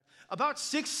About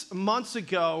 6 months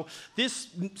ago, this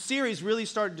series really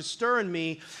started to stir in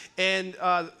me, and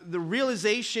the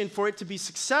realization for it to be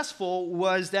successful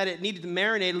was that it needed to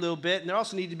marinate a little bit, and there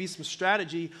also needed to be some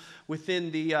strategy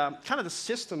within the kind of the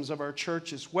systems of our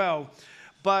church as well.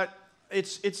 But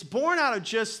it's born out of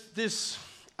just this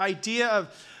idea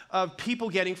of people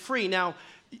getting free. Now,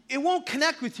 it won't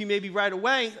connect with you maybe right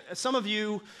away. Some of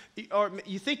you, or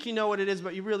you think you know what it is,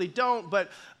 but you really don't. But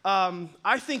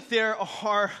I think there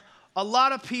are a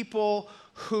lot of people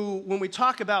who, when we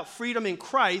talk about freedom in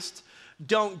Christ,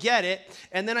 don't get it.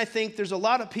 And then I think there's a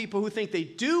lot of people who think they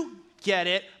do get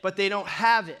it, but they don't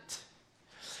have it.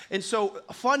 And so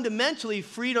fundamentally,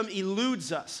 freedom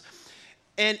eludes us.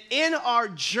 And in our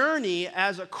journey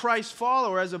as a Christ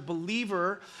follower, as a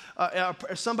believer,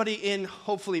 somebody in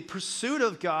hopefully pursuit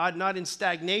of God, not in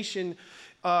stagnation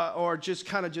or just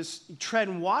kind of just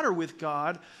treading water with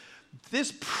God,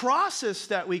 this process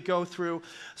that we go through,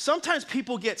 sometimes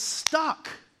people get stuck.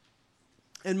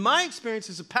 And my experience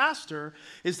as a pastor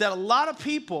is that a lot of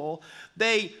people,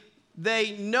 they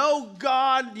know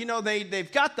God, you know,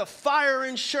 they've got the fire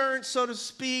insurance, so to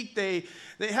speak. They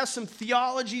have some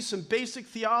theology, some basic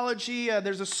theology.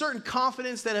 There's a certain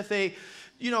confidence that if they,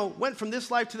 you know, went from this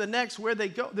life to the next, where they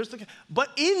go, but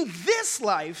in this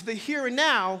life, the here and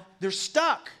now, they're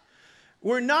stuck.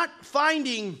 We're not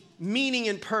finding meaning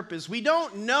and purpose. We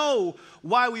don't know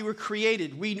why we were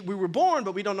created. We were born,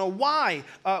 but we don't know why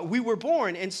we were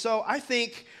born. And so I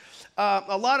think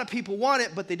a lot of people want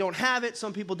it, but they don't have it.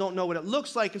 Some people don't know what it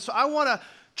looks like. And so I want to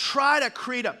try to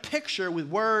create a picture with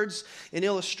words and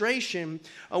illustration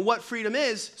on what freedom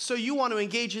is. So you want to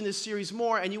engage in this series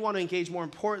more, and you want to engage more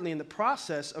importantly in the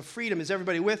process of freedom. Is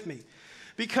everybody with me?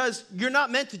 Because you're not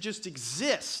meant to just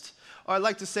exist. Or I'd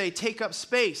like to say take up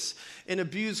space and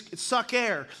suck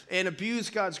air and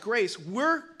abuse God's grace.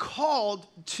 We're called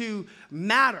to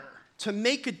matter, to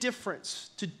make a difference,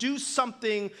 to do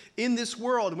something in this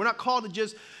world. We're not called to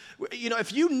just, you know,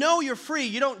 if you know you're free,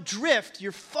 you don't drift,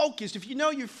 you're focused. If you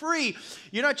know you're free,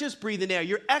 you're not just breathing air,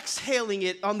 you're exhaling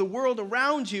it on the world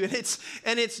around you. And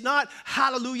it's not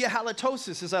hallelujah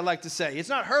halitosis, as I like to say. It's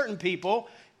not hurting people,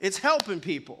 it's helping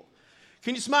people.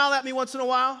 Can you smile at me once in a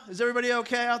while? Is everybody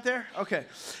okay out there? Okay.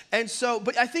 And so,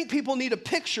 but I think people need a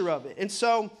picture of it. And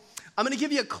so I'm going to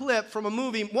give you a clip from a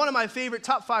movie, one of my favorite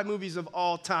top 5 movies of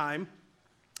all time.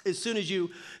 As soon as you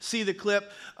see the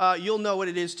clip, you'll know what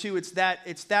it is too. It's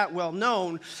that well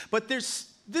known. But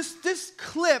there's this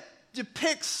clip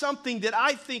depicts something that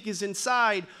I think is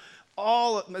inside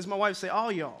all, as my wife say,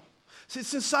 all y'all. So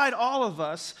it's inside all of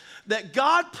us that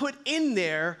God put in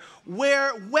there,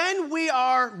 where when we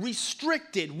are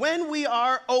restricted, when we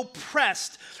are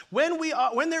oppressed, when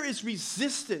there is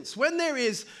resistance, when there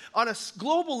is on a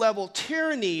global level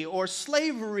tyranny or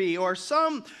slavery or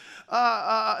some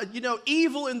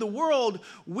evil in the world,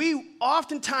 we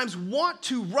oftentimes want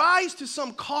to rise to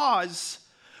some cause,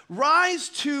 rise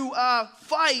to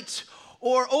fight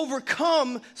or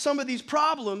overcome some of these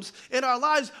problems in our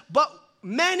lives, but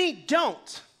many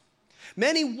don't.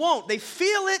 Many won't. They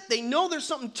feel it. They know there's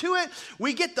something to it.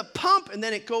 We get the pump, and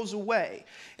then it goes away.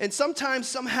 And sometimes,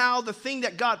 somehow, the thing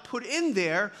that God put in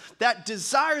there, that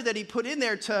desire that he put in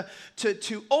there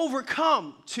to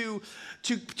overcome, to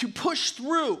push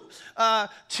through,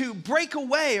 to break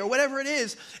away, or whatever it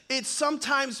is, it's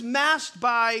sometimes masked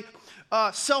by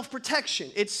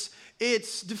self-protection.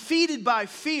 It's defeated by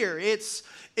fear. It's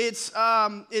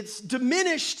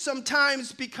diminished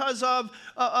sometimes because of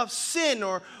sin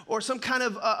or some kind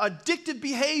of addictive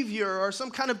behavior or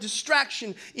some kind of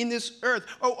distraction in this earth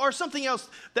or something else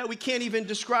that we can't even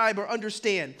describe or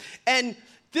understand. And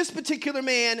this particular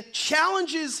man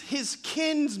challenges his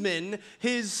kinsmen,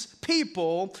 his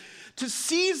people, to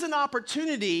seize an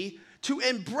opportunity to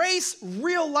embrace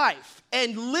real life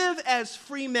and live as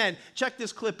free men. Check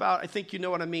this clip out. I think you know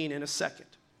what I mean in a second.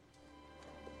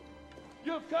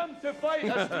 You've come to fight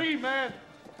as free men.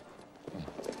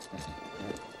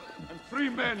 And free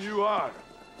men you are.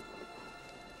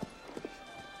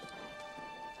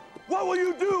 What will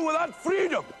you do without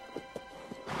freedom?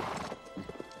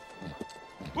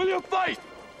 Will you fight?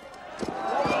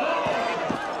 Fight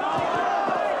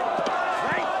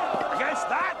against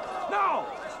that? No!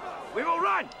 We will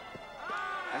run.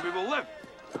 And we will live.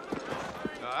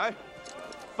 Aye.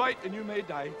 Fight and you may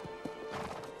die.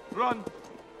 Run.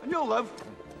 And you'll live.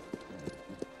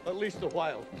 At least a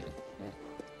while.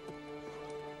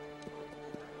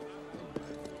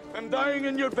 And dying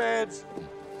in your beds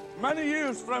many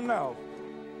years from now,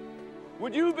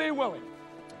 would you be willing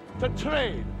to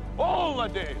trade all the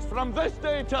days from this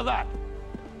day to that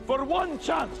for one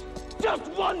chance,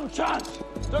 just one chance,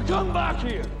 to come back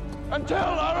here and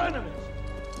tell our enemies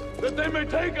that they may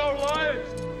take our lives,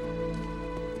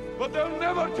 but they'll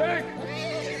never take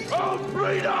our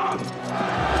freedom!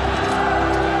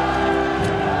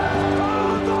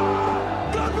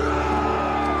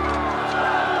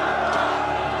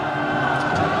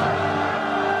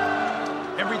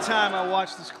 Every time I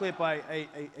watch this clip,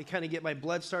 I kind of get my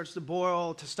blood starts to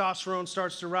boil, testosterone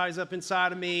starts to rise up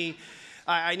inside of me.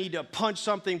 I need to punch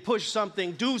something, push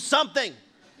something, do something.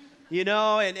 You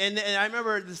know, and I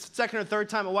remember the second or third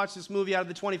time I watched this movie out of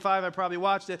the 25 I probably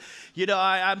watched it, you know,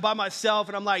 I'm by myself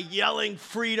and I'm like yelling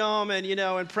freedom and, you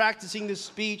know, and practicing this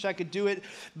speech. I could do it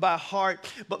by heart.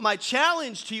 But my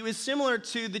challenge to you is similar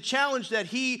to the challenge that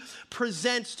he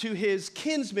presents to his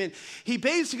kinsmen. He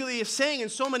basically is saying in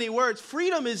so many words,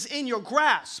 freedom is in your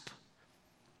grasp.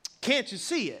 Can't you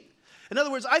see it? In other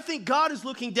words, I think God is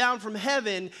looking down from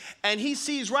heaven and he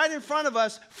sees right in front of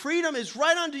us, freedom is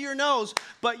right under your nose,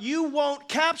 but you won't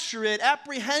capture it,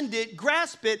 apprehend it,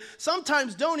 grasp it,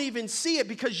 sometimes don't even see it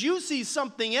because you see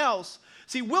something else.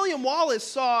 See, William Wallace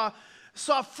saw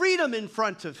freedom in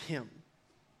front of him.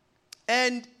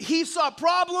 And he saw a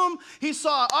problem, he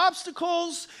saw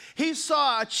obstacles, he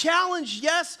saw a challenge,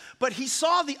 yes, but he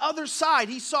saw the other side.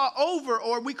 He saw over,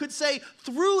 or we could say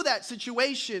through that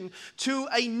situation to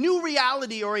a new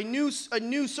reality or a new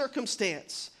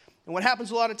circumstance. And what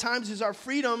happens a lot of times is our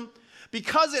freedom,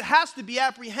 because it has to be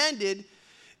apprehended,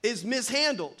 is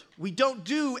mishandled. We don't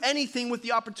do anything with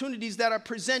the opportunities that are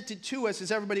presented to us. Is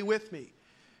everybody with me?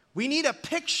 We need a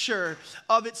picture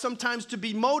of it sometimes to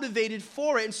be motivated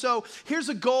for it. And so here's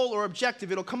a goal or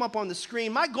objective. It'll come up on the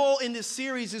screen. My goal in this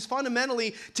series is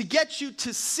fundamentally to get you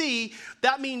to see.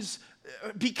 That means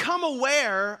become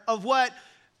aware of what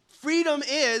freedom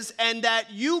is and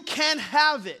that you can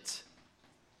have it.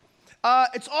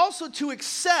 It's also to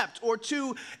accept or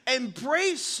to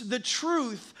embrace the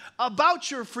truth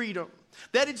about your freedom.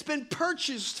 That it's been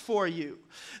purchased for you,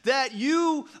 that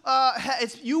you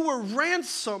were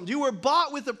ransomed, you were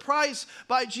bought with a price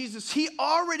by Jesus. He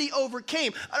already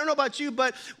overcame. I don't know about you,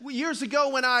 but years ago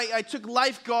when I took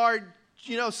lifeguard,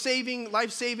 you know,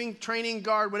 life-saving training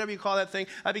guard, whatever you call that thing,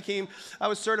 I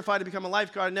was certified to become a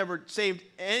lifeguard. I never saved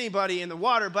anybody in the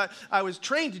water, but I was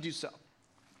trained to do so.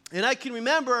 And I can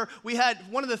remember we had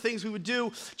one of the things we would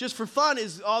do just for fun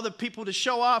is all the people to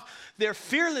show off their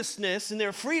fearlessness and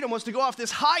their freedom was to go off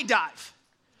this high dive.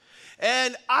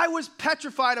 And I was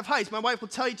petrified of heights. My wife will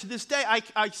tell you to this day,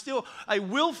 I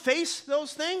will face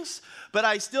those things, but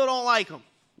I still don't like them.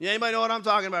 Anybody know what I'm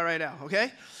talking about right now, okay?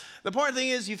 The important thing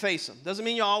is you face them. Doesn't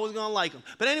mean you're always going to like them.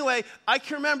 But anyway, I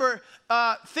can remember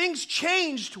things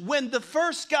changed when the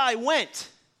first guy went.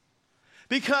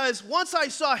 Because once I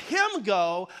saw him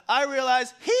go, I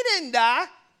realized he didn't die.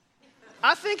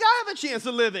 I think I have a chance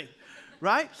of living,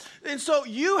 right? And so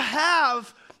you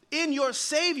have in your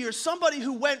Savior somebody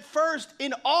who went first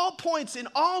in all points, in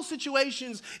all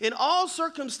situations, in all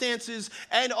circumstances,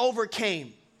 and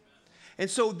overcame. And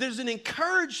so there's an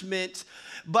encouragement,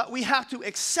 but we have to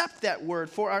accept that word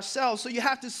for ourselves. So you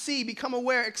have to see, become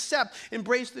aware, accept,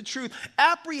 embrace the truth,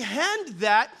 apprehend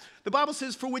that. The Bible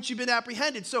says, for which you've been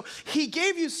apprehended. So he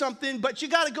gave you something, but you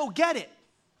got to go get it.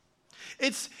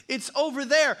 It's over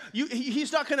there.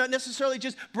 He's not going to necessarily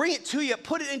just bring it to you,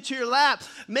 put it into your lap,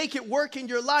 make it work in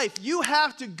your life. You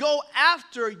have to go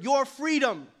after your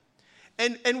freedom.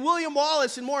 And William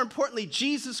Wallace, and more importantly,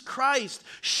 Jesus Christ,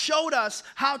 showed us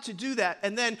how to do that.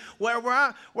 And then where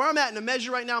I'm at in a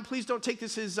measure right now, please don't take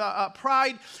this as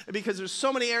pride, because there's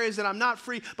so many areas that I'm not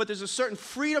free, but there's a certain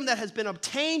freedom that has been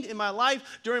obtained in my life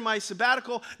during my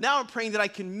sabbatical. Now I'm praying that I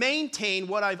can maintain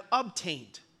what I've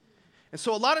obtained. And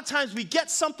so a lot of times we get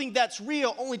something that's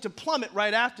real only to plummet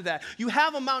right after that. You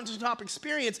have a mountaintop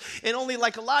experience, and only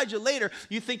like Elijah later,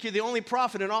 you think you're the only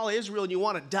prophet in all of Israel and you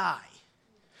want to die.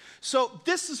 So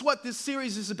this is what this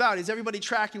series is about. Is everybody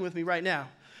tracking with me right now?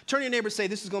 Turn to your neighbor and say,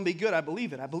 this is going to be good. I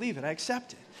believe it. I believe it. I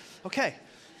accept it. Okay.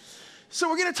 So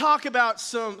we're going to talk about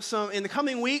some in the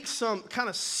coming weeks, some kind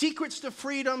of secrets to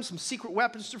freedom, some secret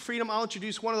weapons to freedom. I'll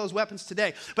introduce one of those weapons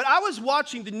today. But I was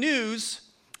watching the news,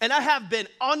 and I have been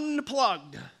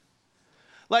unplugged.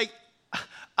 Like,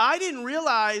 I didn't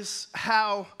realize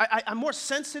how I'm more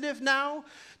sensitive now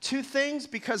to things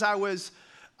because I was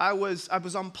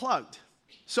unplugged.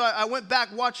 So I went back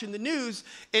watching the news,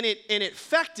 and it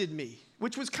affected me,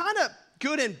 which was kind of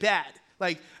good and bad.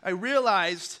 Like, I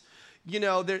realized, you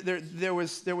know, there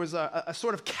was a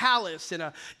sort of callous and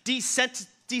a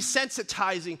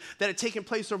desensitizing that had taken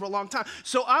place over a long time.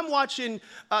 So I'm watching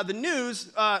the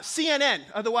news, CNN,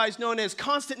 otherwise known as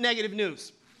constant negative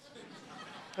news.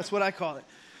 That's what I call it.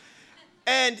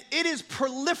 and it is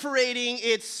proliferating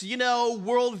its,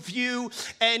 worldview,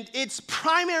 and its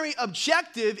primary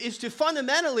objective is to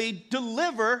fundamentally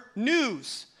deliver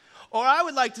news, or I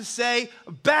would like to say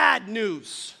bad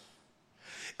news.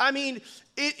 I mean,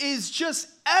 it is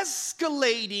just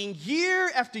escalating year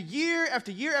after year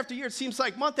after year after year. It seems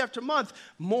like month after month,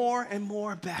 more and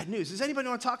more bad news. Does anybody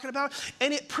know what I'm talking about?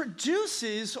 And it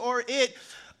produces, or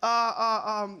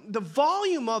the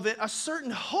volume of it, a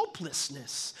certain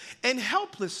hopelessness and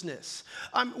helplessness.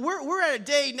 We're at a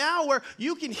day now where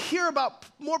you can hear about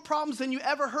more problems than you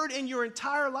ever heard in your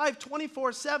entire life,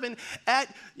 24/7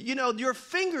 at, your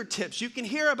fingertips. You can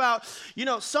hear about,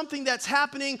 something that's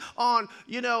happening on,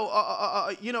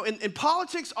 in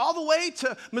politics all the way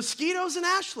to mosquitoes in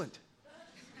Ashland.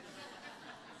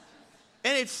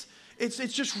 And it's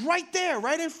just right there,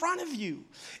 right in front of you.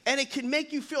 And it can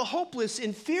make you feel hopeless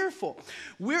and fearful.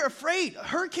 We're afraid.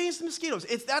 Hurricanes and mosquitoes.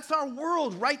 That's our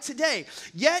world right today.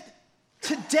 Yet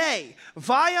today,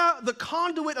 via the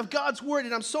conduit of God's word,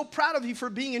 and I'm so proud of you for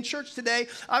being in church today,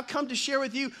 I've come to share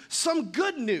with you some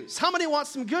good news. How many want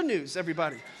some good news,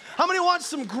 everybody? How many want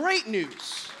some great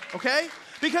news? Okay?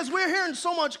 Because we're hearing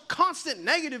so much constant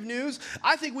negative news,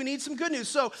 I think we need some good news.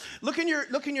 So look in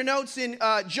your notes in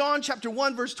John chapter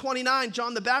 1, verse 29.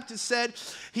 John the Baptist said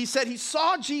he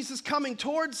saw Jesus coming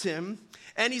towards him,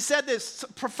 and he said this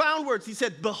profound words. He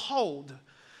said, "Behold,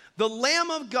 the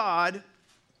Lamb of God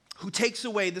who takes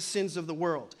away the sins of the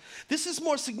world." This is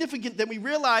more significant than we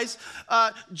realize.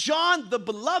 John the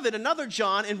Beloved, another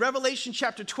John, in Revelation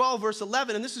chapter 12, verse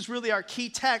 11, and this is really our key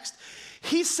text,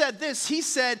 he said this, he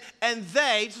said, "And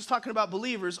they," this is talking about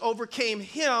believers, "overcame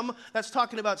him," that's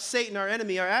talking about Satan, our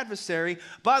enemy, our adversary,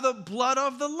 "by the blood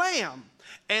of the Lamb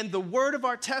and the word of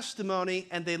our testimony,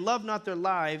 and they loved not their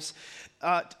lives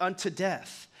unto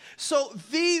death." So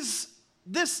this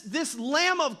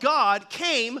Lamb of God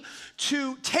came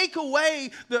to take away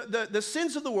the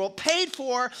sins of the world, paid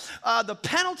for the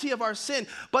penalty of our sin.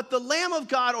 But the Lamb of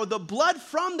God, or the blood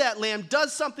from that Lamb,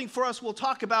 does something for us we'll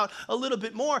talk about a little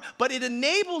bit more. But it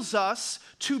enables us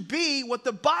to be what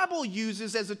the Bible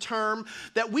uses as a term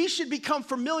that we should become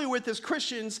familiar with as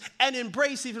Christians and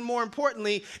embrace even more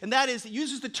importantly, and that is, it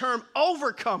uses the term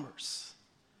overcomers.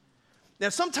 Now,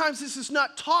 sometimes this is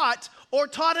not taught or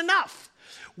taught enough.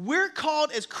 We're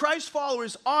called as Christ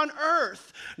followers on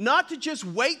earth not to just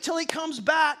wait till he comes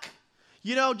back,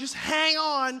 just hang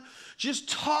on, just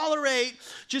tolerate,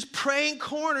 just pray in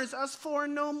corners, us four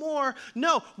and no more.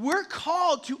 No, we're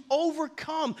called to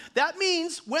overcome. That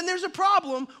means when there's a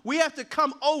problem, we have to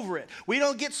come over it. We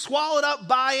don't get swallowed up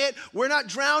by it. We're not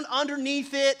drowned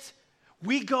underneath it.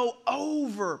 We go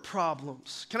over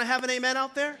problems. Can I have an amen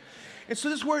out there? And so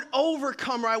this word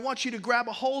overcomer, I want you to grab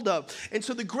a hold of. And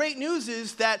so the great news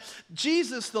is that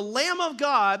Jesus, the Lamb of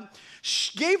God,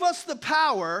 gave us the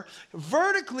power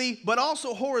vertically but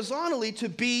also horizontally to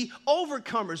be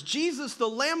overcomers. Jesus, the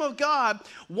Lamb of God,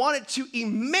 wanted to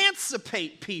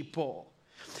emancipate people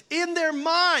in their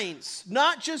minds,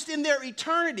 not just in their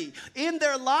eternity, in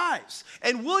their lives.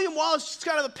 And William Wallace is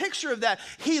kind of a picture of that.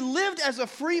 He lived as a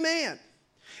free man.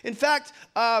 In fact,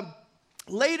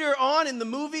 later on in the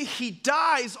movie, he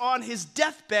dies on his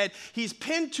deathbed. He's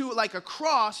pinned to like a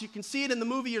cross. You can see it in the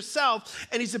movie yourself.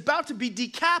 And he's about to be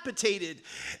decapitated.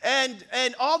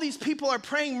 And all these people are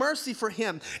praying mercy for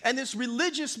him. And this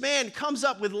religious man comes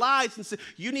up with lies and says,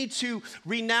 you need to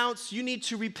renounce, you need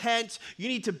to repent, you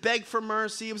need to beg for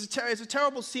mercy. It's a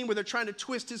terrible scene where they're trying to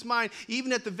twist his mind,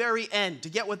 even at the very end, to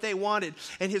get what they wanted.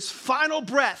 And his final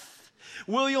breath,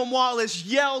 William Wallace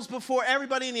yells before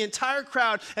everybody in the entire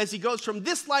crowd as he goes from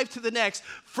this life to the next,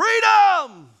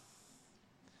 "Freedom!"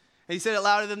 And he said it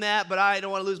louder than that, but I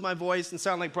don't want to lose my voice and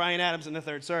sound like Bryan Adams in the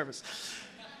third service.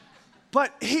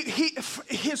 But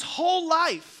his whole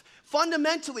life,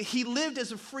 fundamentally, he lived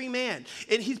as a free man.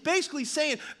 And he's basically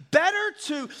saying, better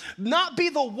to not be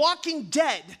the walking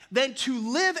dead than to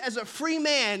live as a free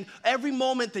man every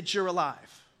moment that you're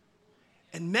alive.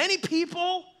 And many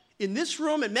people in this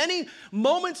room, in many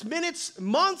moments, minutes,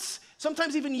 months,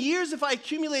 sometimes even years if I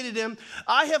accumulated them,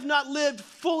 I have not lived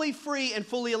fully free and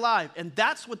fully alive. And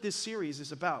that's what this series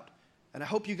is about. And I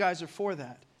hope you guys are for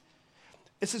that.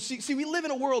 See, we live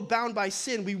in a world bound by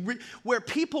sin where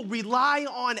people rely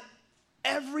on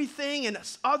everything and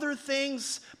other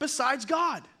things besides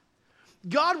God.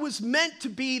 God was meant to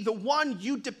be the one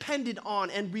you depended on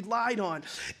and relied on.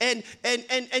 And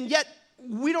yet,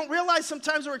 we don't realize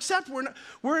sometimes or accept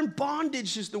we're in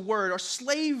bondage is the word, or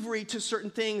slavery to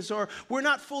certain things, or we're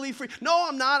not fully free. No,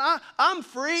 I'm not. I'm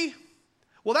free.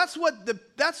 Well,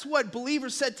 that's what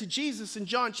believers said to Jesus in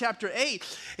John chapter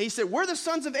 8. And he said, we're the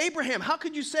sons of Abraham. How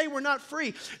could you say we're not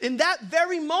free? In that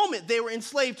very moment, they were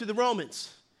enslaved to the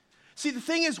Romans. See, the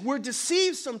thing is, we're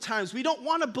deceived sometimes. We don't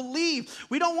want to believe.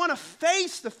 We don't want to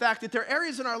face the fact that there are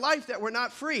areas in our life that we're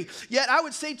not free. Yet I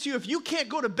would say to you, if you can't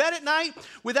go to bed at night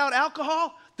without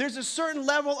alcohol, there's a certain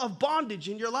level of bondage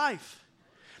in your life.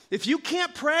 If you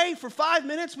can't pray for 5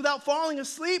 minutes without falling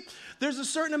asleep, there's a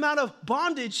certain amount of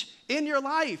bondage in your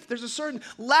life. There's a certain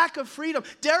lack of freedom.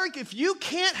 Derek, if you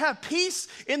can't have peace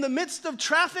in the midst of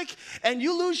traffic and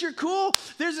you lose your cool,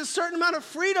 there's a certain amount of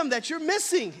freedom that you're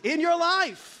missing in your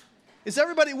life. Is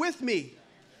everybody with me?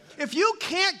 If you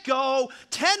can't go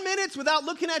 10 minutes without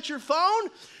looking at your phone,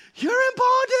 you're in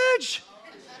bondage.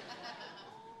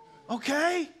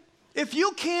 Okay? If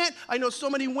you can't, I know so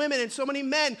many women and so many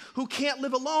men who can't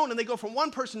live alone, and they go from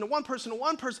one person to one person to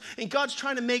one person, and God's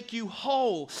trying to make you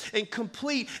whole and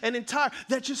complete and entire.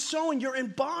 That's just showing you're in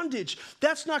bondage.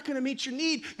 That's not going to meet your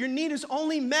need. Your need is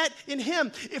only met in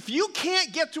Him. If you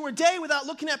can't get through a day without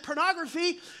looking at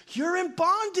pornography, you're in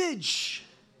bondage.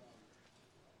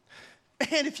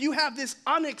 And if you have this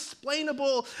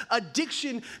unexplainable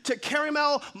addiction to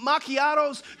caramel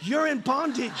macchiatos, you're in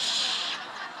bondage.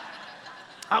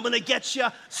 I'm going to get you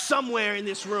somewhere in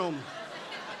this room.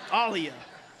 All of you.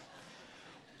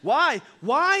 Why?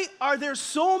 Why are there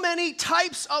so many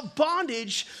types of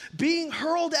bondage being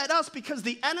hurled at us? Because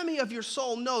the enemy of your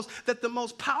soul knows that the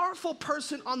most powerful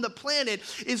person on the planet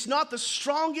is not the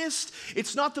strongest,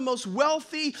 it's not the most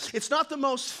wealthy, it's not the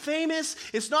most famous,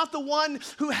 it's not the one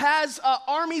who has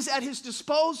armies at his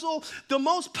disposal. The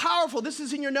most powerful, this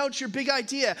is in your notes, your big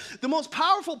idea, the most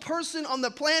powerful person on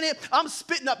the planet, I'm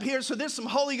spitting up here, so there's some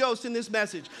Holy Ghost in this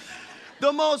message.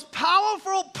 The most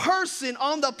powerful person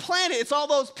on the planet, it's all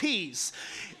those P's,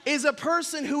 is a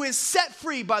person who is set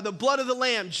free by the blood of the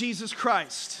Lamb, Jesus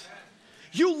Christ.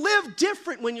 You live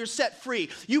different when you're set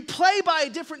free. You play by a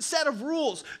different set of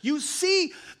rules. You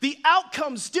see the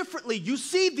outcomes differently. You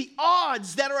see the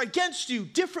odds that are against you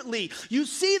differently. You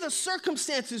see the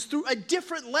circumstances through a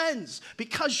different lens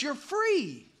because you're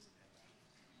free.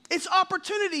 It's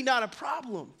opportunity, not a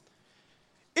problem.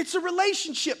 It's a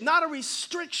relationship, not a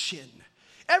restriction.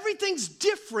 Everything's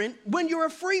different when you're a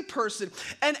free person.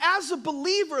 And as a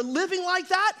believer living like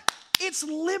that, it's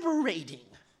liberating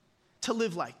to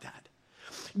live like that.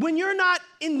 When you're not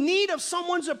in need of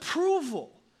someone's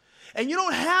approval and you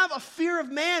don't have a fear of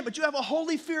man, but you have a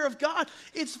holy fear of God,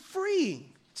 it's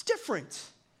freeing. It's different.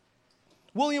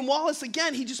 William Wallace,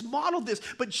 again, he just modeled this.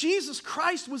 But Jesus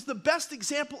Christ was the best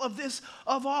example of this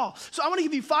of all. So I want to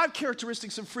give you 5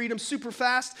 characteristics of freedom super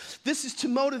fast. This is to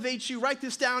motivate you. Write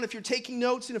this down if you're taking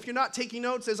notes. And if you're not taking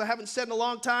notes, as I haven't said in a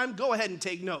long time, go ahead and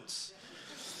take notes.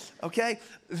 Okay?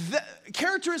 The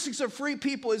characteristics of free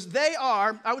people is they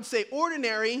are, I would say,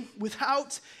 ordinary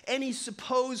without any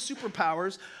supposed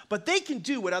superpowers, but they can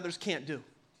do what others can't do.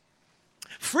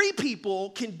 Free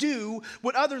people can do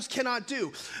what others cannot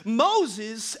do.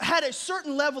 Moses had a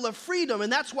certain level of freedom,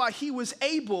 and that's why he was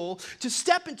able to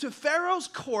step into Pharaoh's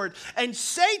court and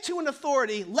say to an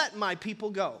authority, let my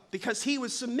people go, because he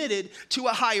was submitted to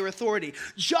a higher authority.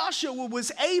 Joshua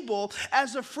was able,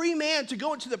 as a free man, to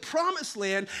go into the promised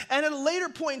land and at a later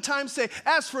point in time say,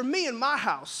 as for me and my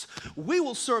house, we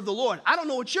will serve the Lord. I don't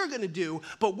know what you're going to do,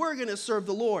 but we're going to serve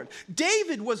the Lord.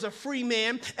 David was a free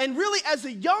man, and really as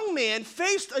a young man,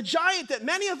 faced a giant that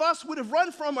many of us would have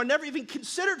run from or never even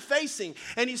considered facing.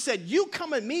 And he said, you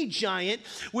come at me, giant,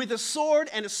 with a sword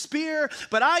and a spear,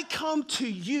 but I come to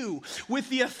you with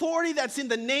the authority that's in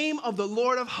the name of the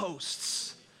Lord of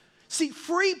hosts. See,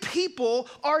 free people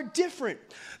are different.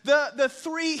 The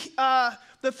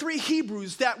three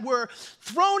Hebrews that were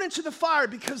thrown into the fire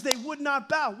because they would not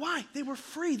bow. Why? They were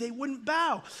free. They wouldn't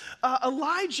bow.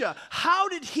 Elijah, how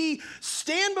did he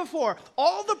stand before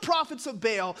all the prophets of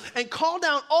Baal and call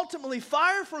down ultimately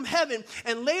fire from heaven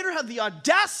and later have the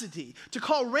audacity to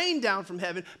call rain down from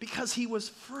heaven? Because he was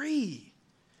free.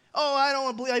 Oh, I don't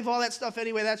want to believe all that stuff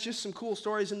anyway. That's just some cool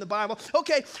stories in the Bible.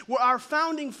 Okay, well, our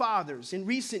founding fathers in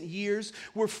recent years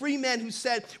were free men who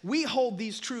said, we hold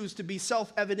these truths to be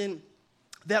self-evident,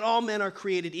 that all men are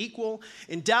created equal,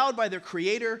 endowed by their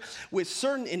Creator with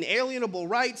certain inalienable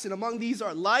rights, and among these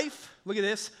are life, look at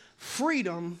this,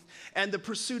 freedom, and the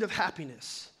pursuit of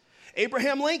happiness.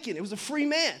 Abraham Lincoln, it was a free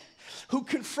man. who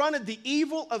confronted the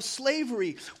evil of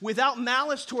slavery without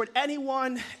malice toward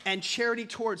anyone and charity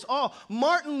towards all.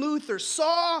 Martin Luther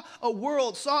saw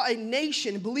a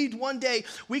nation, and believed one day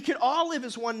we could all live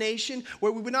as one nation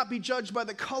where we would not be judged by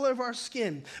the color of our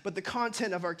skin, but the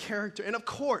content of our character. And of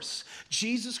course,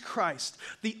 Jesus Christ,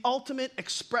 the ultimate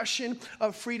expression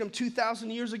of freedom 2,000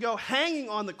 years ago, hanging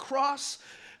on the cross,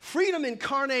 freedom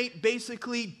incarnate,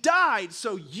 basically died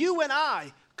so you and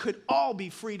I could all be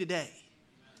free today.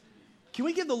 Can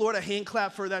we give the Lord a hand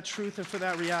clap for that truth and for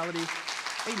that reality?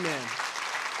 Amen.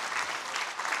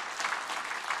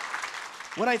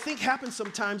 What I think happens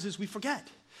sometimes is we forget.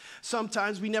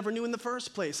 Sometimes we never knew in the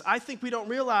first place. I think we don't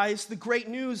realize the great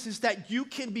news is that you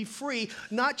can be free,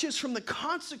 not just from the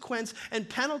consequence and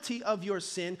penalty of your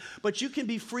sin, but you can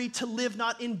be free to live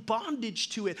not in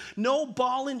bondage to it. No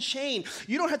ball and chain.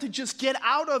 You don't have to just get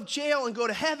out of jail and go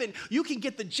to heaven. You can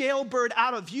get the jailbird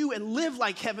out of you and live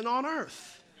like heaven on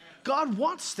earth. God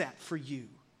wants that for you.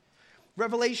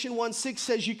 Revelation 1:6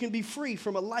 says you can be free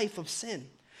from a life of sin.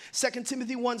 2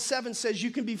 Timothy 1:7 says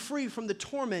you can be free from the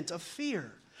torment of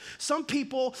fear. Some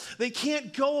people, they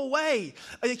can't go away.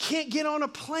 They can't get on a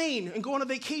plane and go on a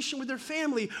vacation with their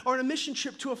family or on a mission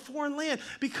trip to a foreign land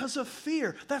because of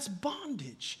fear. That's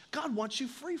bondage. God wants you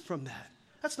free from that.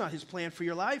 That's not his plan for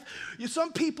your life.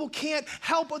 Some people can't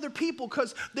help other people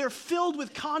because they're filled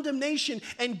with condemnation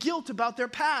and guilt about their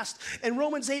past. And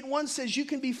Romans 8:1 says you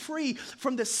can be free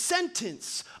from the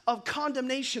sentence of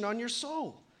condemnation on your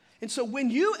soul. And so when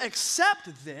you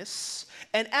accept this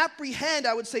and apprehend,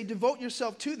 I would say devote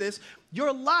yourself to this,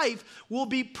 your life will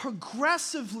be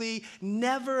progressively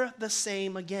never the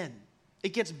same again.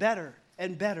 It gets better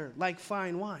and better, like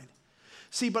fine wine.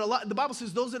 See, but the Bible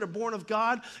says those that are born of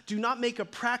God do not make a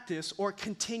practice or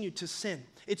continue to sin.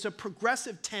 It's a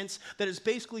progressive tense that is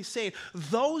basically saying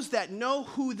those that know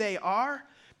who they are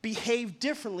behave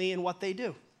differently in what they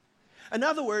do. In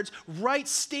other words, right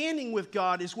standing with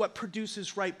God is what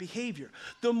produces right behavior.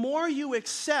 The more you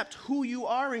accept who you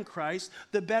are in Christ,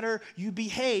 the better you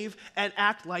behave and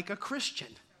act like a Christian.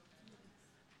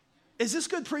 Is this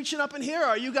good preaching up in here? Or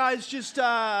are you guys just,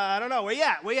 I don't know, where you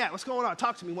at? What's going on?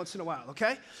 Talk to me once in a while,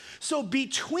 okay? So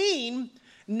between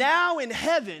now and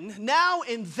heaven, now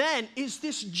and then, is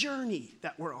this journey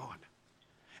that we're on.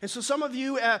 And so some of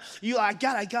you, I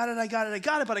got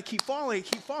it, but I keep falling.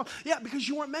 Yeah, because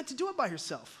you weren't meant to do it by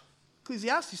yourself.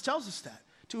 Ecclesiastes tells us that.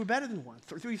 Two are better than one.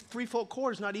 Threefold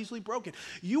cord is not easily broken.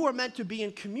 You are meant to be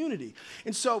in community.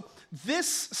 And so this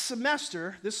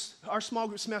semester, our small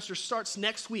group semester starts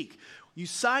next week. You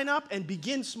sign up and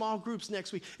begin small groups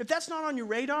next week. If that's not on your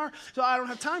radar, so I don't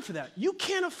have time for that. You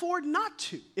can't afford not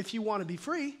to if you want to be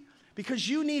free, because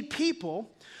you need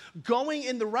people going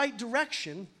in the right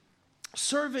direction,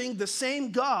 serving the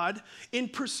same God in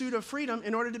pursuit of freedom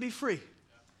in order to be free.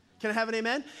 Can I have an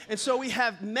amen? And so we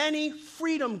have many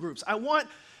freedom groups.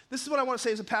 This is what I want to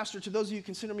say as a pastor to those of you who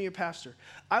consider me your pastor.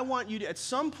 I want you to, at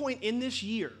some point in this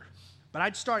year, but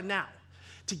I'd start now,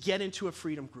 to get into a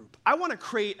freedom group. I want to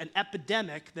create an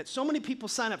epidemic that so many people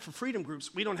sign up for freedom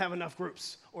groups, we don't have enough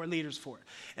groups or leaders for it.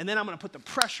 And then I'm going to put the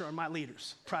pressure on my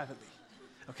leaders privately.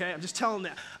 Okay, I'm just telling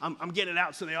them that. I'm getting it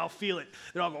out so they all feel it.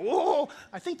 They all go, whoa.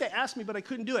 I think they asked me, but I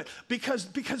couldn't do it. Because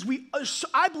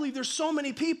I believe there's so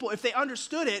many people, if they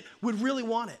understood it, would really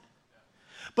want it.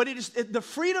 But it is the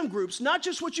freedom groups, not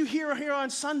just what you hear here on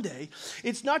Sunday.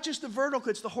 It's not just the vertical,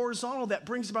 it's the horizontal that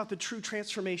brings about the true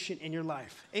transformation in your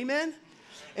life. Amen?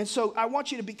 And so I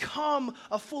want you to become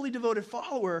a fully devoted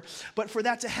follower, but for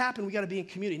that to happen, we got to be in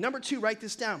community. Number 2, write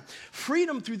this down.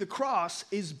 Freedom through the cross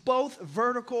is both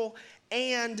vertical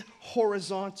and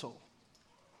horizontal.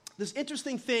 This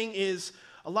interesting thing is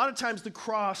a lot of times the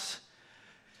cross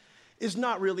is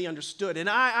not really understood. And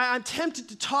I'm tempted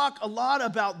to talk a lot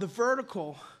about the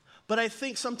vertical, but I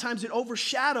think sometimes it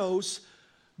overshadows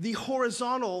the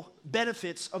horizontal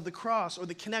benefits of the cross or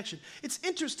the connection. It's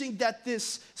interesting that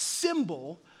this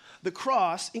symbol, the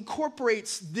cross,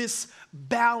 incorporates this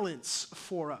balance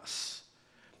for us.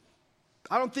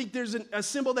 I don't think there's a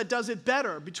symbol that does it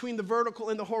better between the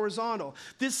vertical and the horizontal.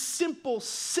 This simple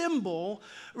symbol,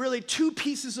 really 2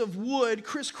 pieces of wood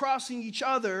crisscrossing each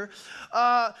other,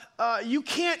 you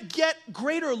can't get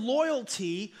greater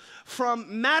loyalty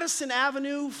from Madison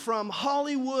Avenue, from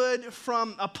Hollywood,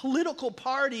 from a political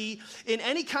party in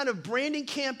any kind of branding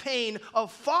campaign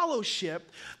of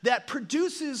fellowship that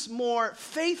produces more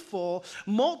faithful,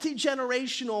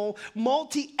 multi-generational,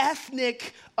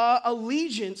 multi-ethnic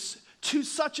allegiance to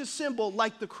such a symbol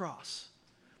like the cross.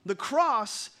 The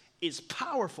cross is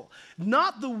powerful.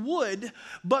 Not the wood,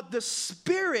 but the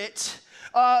spirit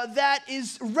that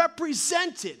is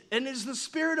represented, and is the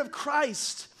Spirit of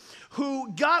Christ,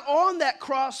 who got on that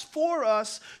cross for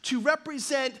us to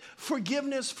represent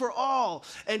forgiveness for all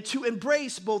and to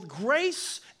embrace both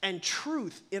grace and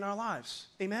truth in our lives.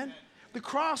 Amen? The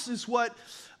cross is what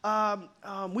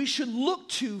we should look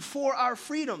to for our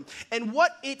freedom. And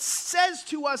what it says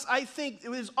to us, I think, it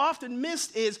is often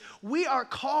missed, is we are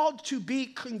called to be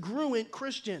congruent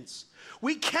Christians.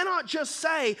 We cannot just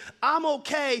say, I'm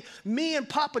okay, me and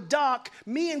Papa Doc,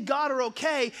 me and God are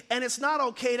okay, and it's not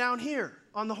okay down here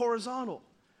on the horizontal.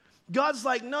 God's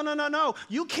like, no.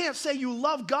 You can't say you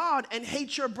love God and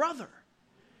hate your brother.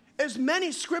 There's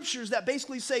many scriptures that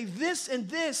basically say this and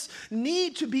this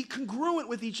need to be congruent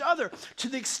with each other. To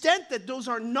the extent that those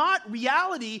are not,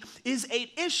 reality is an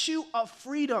issue of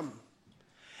freedom.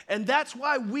 And that's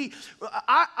why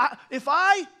if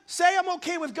I say I'm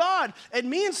okay with God and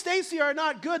me and Stacy are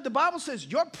not good, the Bible says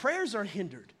your prayers are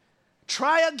hindered.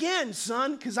 Try again,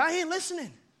 son, because I ain't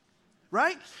listening,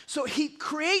 right? So he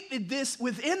created this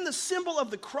within the symbol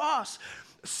of the cross,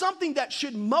 something that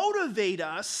should motivate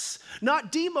us,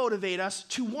 not demotivate us,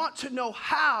 to want to know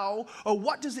how or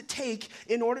what does it take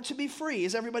in order to be free.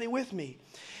 Is everybody with me?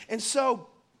 And so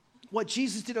what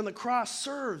Jesus did on the cross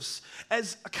serves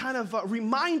as a kind of a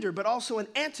reminder, but also an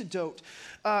antidote,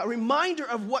 a reminder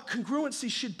of what congruency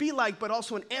should be like, but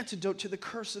also an antidote to the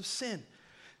curse of sin.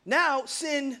 Now,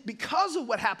 sin, because of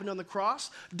what happened on the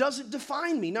cross, doesn't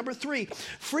define me. Number 3,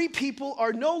 free people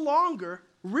are no longer,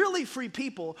 really free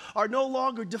people are no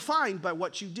longer defined by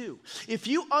what you do. If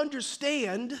you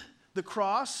understand the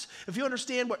cross, if you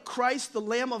understand what Christ, the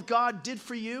Lamb of God, did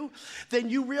for you, then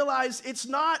you realize it's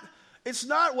not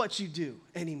what you do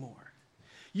anymore.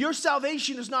 Your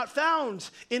salvation is not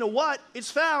found in a what, it's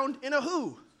found in a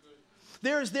who.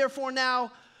 There is therefore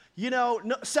now,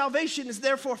 salvation is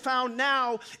therefore found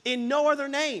now in no other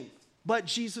name but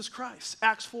Jesus Christ.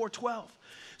 Acts 4:12.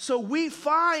 So we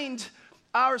find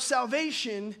our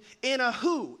salvation in a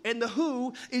who, and the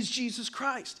who is Jesus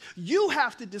Christ. You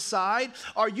have to decide,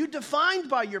 are you defined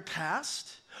by your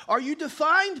past? Are you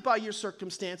defined by your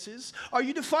circumstances? Are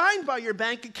you defined by your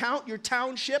bank account, your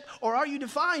township, or are you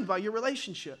defined by your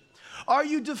relationship? Are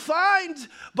you defined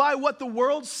by what the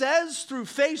world says through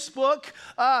Facebook,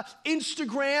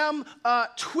 Instagram,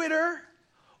 Twitter,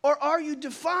 or are you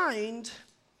defined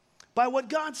by what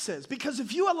God says? Because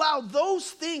if you allow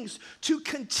those things to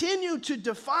continue to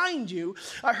define you,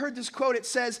 I heard this quote, it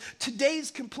says, today's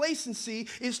complacency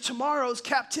is tomorrow's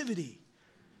captivity.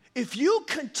 If you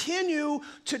continue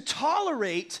to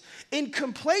tolerate in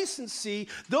complacency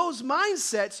those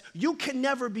mindsets, you can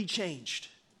never be changed.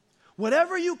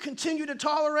 Whatever you continue to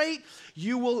tolerate,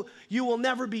 you will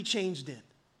never be changed in.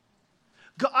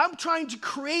 I'm trying to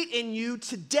create in you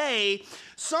today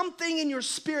something in your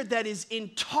spirit that is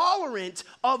intolerant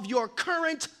of your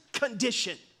current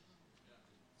condition.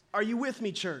 Are you with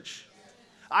me, church?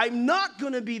 I'm not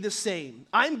going to be the same.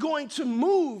 I'm going to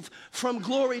move from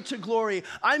glory to glory.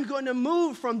 I'm going to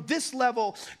move from this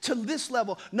level to this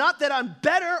level. Not that I'm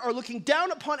better or looking down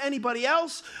upon anybody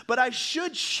else, but I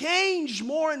should change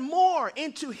more and more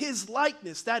into his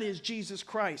likeness. That is Jesus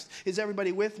Christ. Is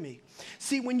everybody with me?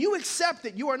 See, when you accept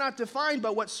that you are not defined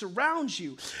by what surrounds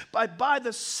you, but by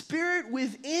the Spirit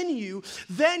within you,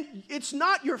 then it's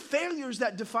not your failures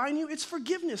that define you, it's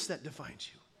forgiveness that defines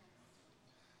you.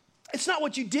 It's not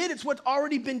what you did, it's what's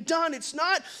already been done. It's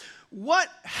not what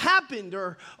happened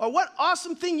or what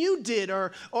awesome thing you did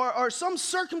or some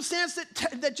circumstance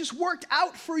that just worked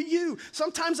out for you.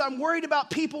 Sometimes I'm worried about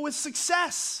people with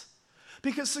success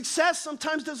because success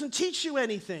sometimes doesn't teach you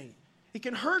anything. It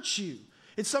can hurt you.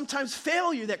 It's sometimes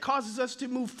failure that causes us to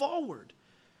move forward.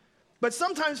 But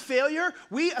sometimes failure,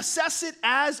 we assess it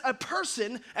as a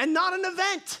person and not an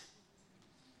event.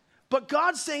 But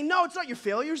God's saying, no, it's not your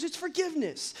failures, it's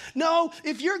forgiveness. No,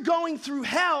 if you're going through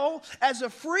hell as a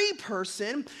free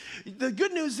person, the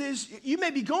good news is you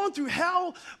may be going through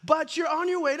hell, but you're on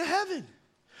your way to heaven.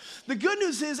 The good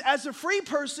news is, as a free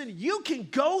person, you can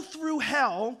go through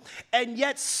hell and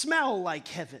yet smell like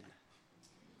heaven.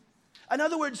 In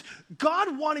other words,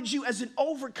 God wanted you as an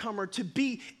overcomer to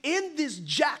be in this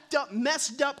jacked up,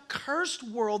 messed up, cursed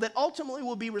world that ultimately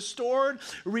will be restored,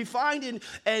 refined,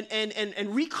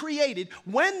 and recreated.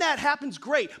 When that happens,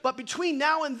 great. But between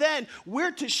now and then,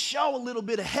 we're to show a little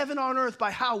bit of heaven on earth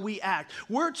by how we act.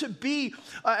 We're to be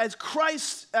as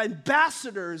Christ's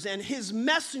ambassadors and his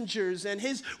messengers and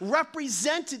his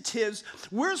representatives.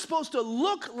 We're supposed to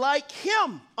look like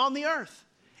him on the earth.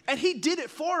 And he did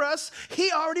it for us.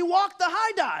 He already walked the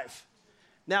high dive.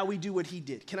 Now we do what he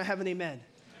did. Can I have an amen? Amen.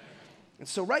 And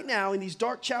so right now, in these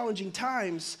dark, challenging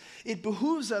times, it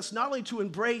behooves us not only to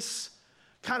embrace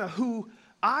kind of who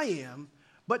I am,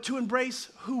 but to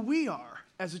embrace who we are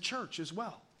as a church as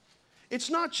well. It's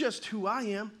not just who I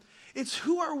am, it's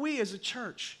who are we as a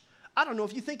church. I don't know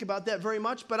if you think about that very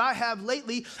much, but I have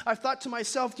lately. I've thought to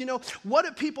myself, what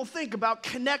do people think about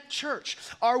Connect Church?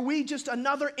 Are we just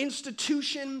another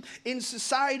institution in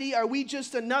society? Are we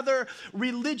just another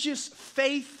religious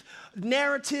faith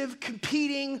narrative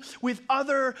competing with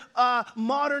other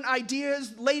modern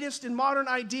ideas, latest in modern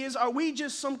ideas? Are we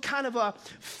just some kind of a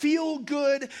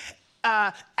feel-good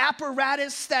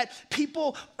apparatus that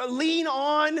people lean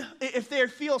on if they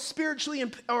feel spiritually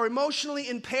or emotionally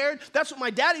impaired? That's what my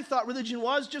daddy thought religion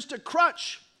was, just a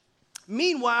crutch.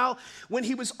 Meanwhile, when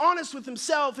he was honest with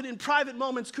himself and in private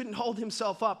moments couldn't hold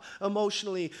himself up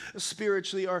emotionally,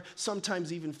 spiritually, or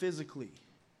sometimes even physically.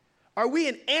 Are we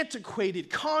an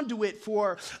antiquated conduit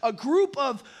for a group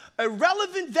of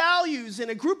irrelevant values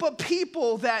and a group of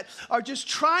people that are just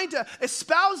trying to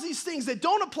espouse these things that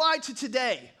don't apply to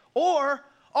today? Or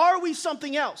are we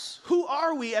something else? Who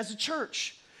are we as a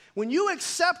church? When you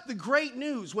accept the great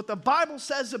news, what the Bible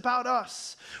says about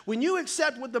us, when you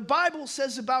accept what the Bible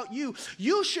says about you,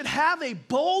 you should have a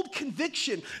bold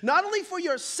conviction, not only for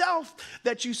yourself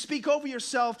that you speak over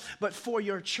yourself, but for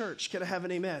your church. Can I have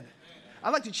an amen? I'd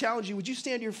like to challenge you. Would you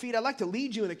stand to your feet? I'd like to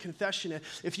lead you in a confession.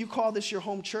 If you call this your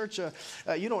home church,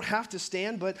 you don't have to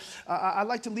stand, but I'd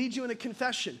like to lead you in a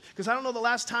confession because I don't know the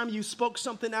last time you spoke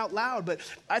something out loud, but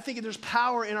I think there's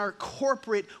power in our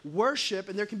corporate worship,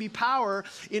 and there can be power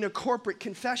in a corporate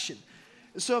confession.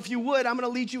 So if you would, I'm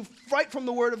going to lead you right from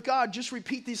the Word of God. Just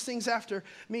repeat these things after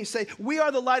me. Say, we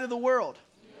are the light of the world.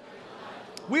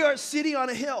 We are a city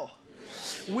on a hill.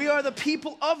 We are the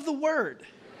people of the Word.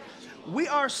 We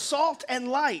are salt and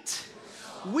light.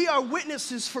 We are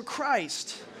witnesses for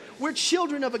Christ. We're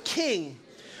children of a king.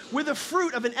 We're the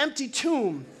fruit of an empty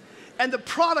tomb and the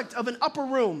product of an upper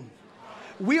room.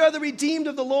 We are the redeemed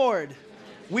of the Lord.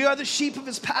 We are the sheep of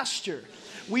his pasture.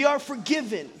 We are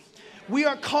forgiven. We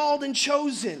are called and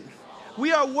chosen.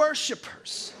 We are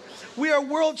worshipers. We are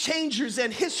world changers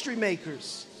and history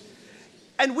makers.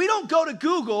 And we don't go to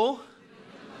Google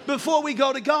before we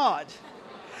go to God.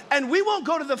 And we won't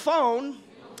go to the phone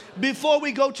before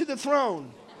we go to the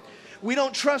throne. We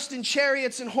don't trust in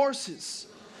chariots and horses,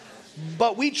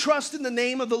 but we trust in the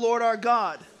name of the Lord our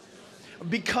God,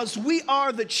 because we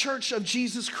are the church of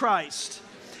Jesus Christ,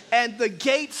 and the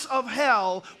gates of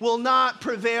hell will not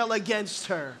prevail against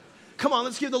her. Come on,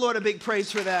 let's give the Lord a big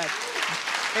praise for that.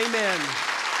 Amen.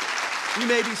 You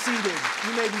may be seated.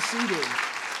 You may be seated.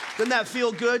 Doesn't that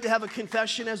feel good to have a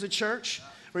confession as a church?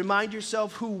 Remind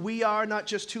yourself who we are, not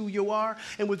just who you are.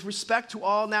 And with respect to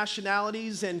all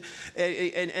nationalities and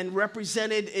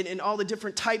represented in all the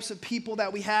different types of people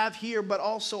that we have here, but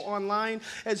also online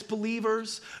as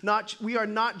believers. We are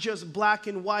not just black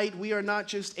and white. We are not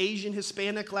just Asian,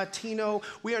 Hispanic, Latino.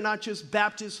 We are not just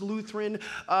Baptist, Lutheran,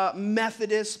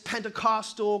 Methodist,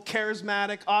 Pentecostal,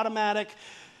 Charismatic, Automatic.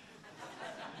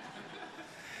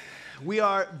 We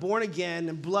are born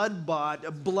again,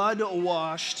 blood-bought,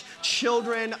 blood-washed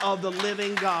children of the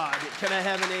living God. Can I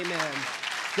have an amen?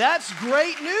 That's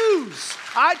great news.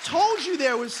 I told you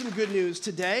there was some good news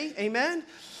today. Amen?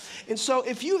 And so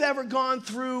if you've ever gone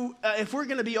through, if we're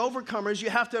going to be overcomers,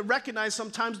 you have to recognize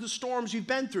sometimes the storms you've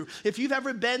been through. If you've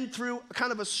ever been through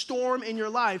kind of a storm in your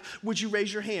life, would you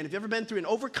raise your hand? Have you ever been through and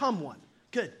overcome one?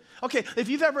 Good. Okay, if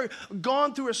you've ever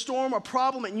gone through a storm or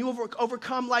problem and you've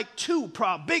overcome like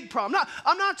big problem.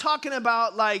 I'm not talking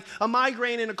about like a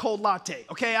migraine and a cold latte,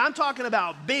 okay? I'm talking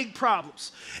about big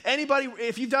problems. Anybody,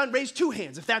 if you've done, raise two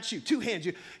hands. If that's you, two hands.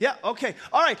 Yeah, okay.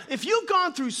 All right, if you've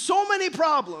gone through so many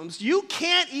problems, you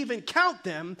can't even count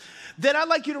them, then I'd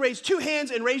like you to raise two hands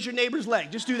and raise your neighbor's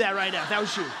leg. Just do that right now, if that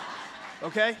was you.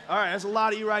 Okay? All right, that's a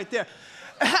lot of you right there.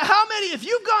 How many, if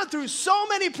you've gone through so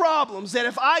many problems that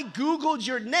if I Googled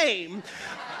your name,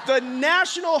 the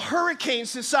National Hurricane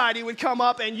Society would come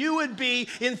up and you would be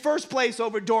in first place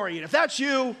over Dorian. If that's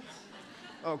you,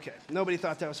 okay. Nobody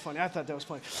thought that was funny. I thought that was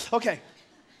funny. Okay.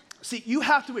 See, you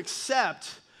have to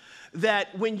accept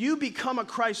that when you become a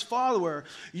Christ follower,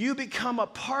 you become a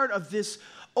part of this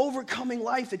overcoming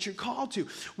life that you're called to.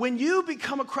 When you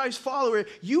become a Christ follower,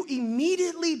 you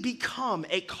immediately become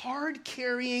a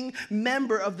card-carrying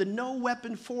member of the no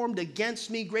weapon formed against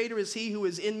me. Greater is he who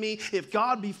is in me. If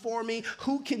God be for me,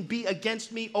 who can be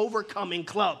against me? Overcoming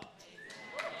club.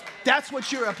 That's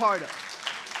what you're a part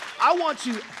of. I want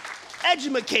to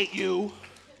educate you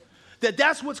that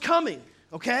that's what's coming,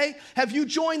 okay? Have you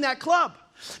joined that club?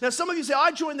 Now, some of you say, I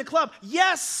joined the club.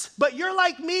 Yes, but you're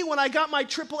like me when I got my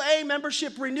AAA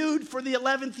membership renewed for the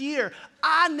 11th year.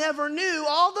 I never knew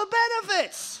all the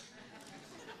benefits.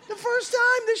 The first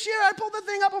time this year I pulled the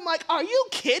thing up, I'm like, are you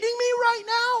kidding me right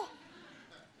now?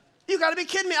 You got to be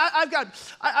kidding me.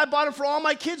 I bought it for all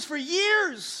my kids for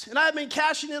years, and I've been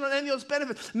cashing in on any of those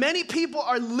benefits. Many people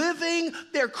are living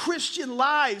their Christian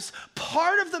lives,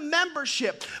 part of the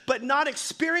membership, but not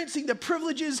experiencing the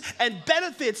privileges and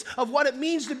benefits of what it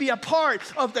means to be a part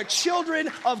of the children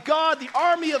of God, the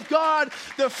army of God,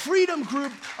 the freedom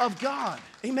group of God.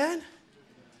 Amen?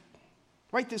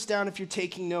 Write this down if you're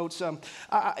taking notes.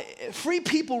 Free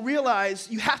people realize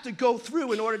you have to go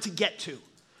through in order to get to.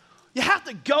 You have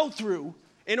to go through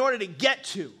in order to get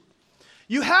to.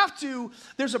 You have to,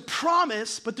 there's a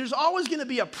promise, but there's always going to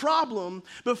be a problem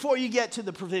before you get to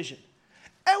the provision.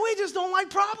 And we just don't like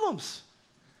problems.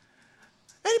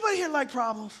 Anybody here like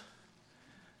problems?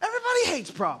 Everybody hates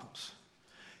problems.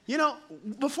 You know,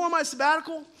 before my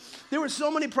sabbatical, there were so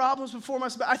many problems before my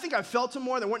sabbatical. I think I felt them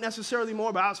more. They weren't necessarily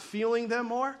more, but I was feeling them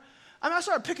more. I mean, I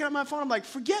started picking up my phone. I'm like,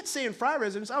 forget saying Frye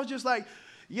residence. I was just like,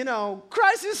 you know,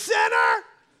 crisis center.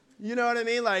 You know what I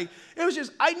mean? Like, it was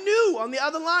just, I knew on the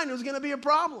other line it was going to be a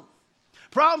problem.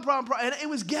 Problem. And it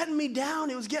was getting me down.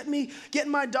 It was getting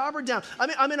my dauber down. I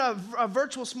mean, I'm in a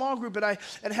virtual small group, and I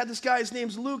had this guy, his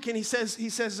name's Luke, and he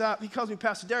calls me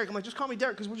Pastor Derryck. I'm like, just call me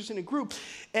Derryck because we're just in a group.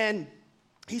 And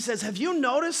he says, have you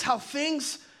noticed how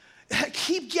things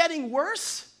keep getting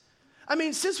worse? I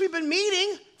mean, since we've been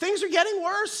meeting, things are getting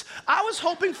worse. I was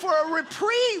hoping for a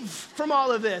reprieve from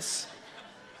all of this.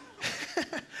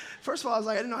 First of all, I was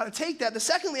like, I didn't know how to take that.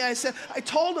 Secondly, I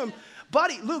told him,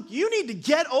 buddy, Luke, you need to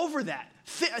get over that.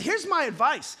 Here's my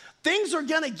advice. Things are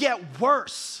going to get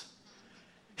worse.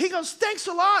 He goes, thanks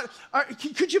a lot.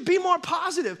 Could you be more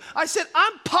positive? I said,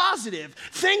 I'm positive.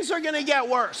 Things are going to get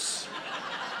worse.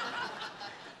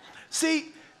 See,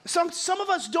 some of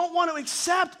us don't want to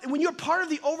accept when you're part of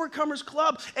the Overcomers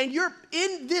Club and you're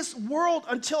in this world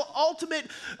until ultimate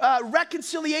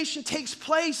reconciliation takes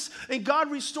place and God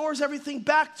restores everything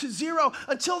back to zero.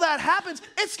 Until that happens,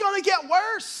 it's going to get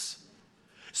worse.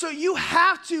 So you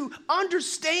have to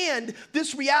understand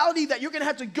this reality that you're going to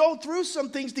have to go through some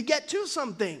things to get to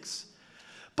some things.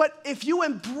 But if you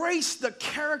embrace the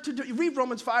character, you read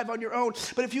Romans 5 on your own,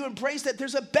 but if you embrace that,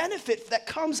 there's a benefit that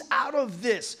comes out of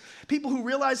this. People who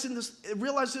realize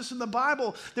this in the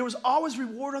Bible, there was always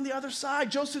reward on the other side.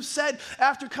 Joseph said,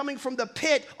 after coming from the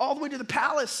pit all the way to the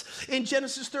palace in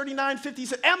Genesis 39:50, he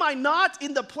said, am I not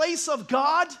in the place of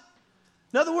God?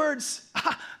 In other words,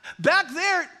 back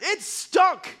there, it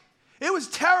stunk. It was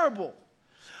terrible.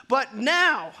 But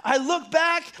now I look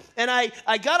back and I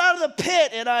got out of the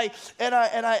pit and I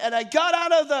got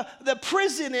out of the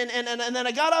prison and then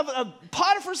I got out of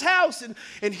Potiphar's house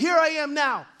and here I am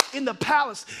now in the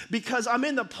palace because I'm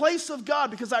in the place of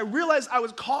God because I realized I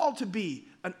was called to be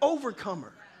an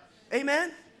overcomer.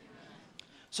 Amen?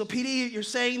 So PD, you're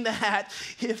saying that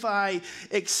if I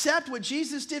accept what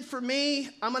Jesus did for me,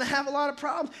 I'm going to have a lot of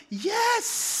problems.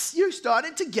 Yes, you're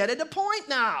starting to get at a point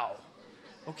now.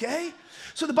 Okay?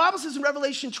 So the Bible says in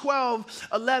Revelation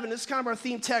 12:11, this is kind of our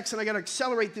theme text, and I got to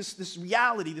accelerate this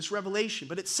reality, this revelation.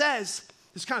 But it says,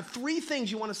 there's kind of three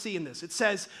things you want to see in this. It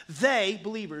says, they,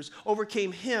 believers,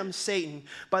 overcame him, Satan,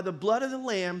 by the blood of the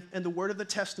Lamb and the word of the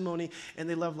testimony, and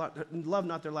they love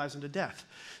not their lives unto death.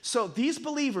 So these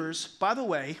believers, by the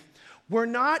way, were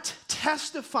not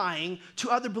testifying to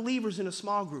other believers in a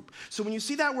small group. So when you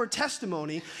see that word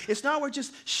testimony, it's not we're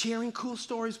just sharing cool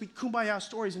stories, kumbaya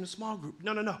stories in a small group.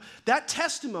 No. That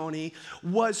testimony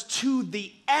was to the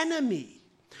enemy.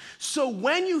 So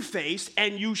when you face,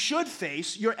 and you should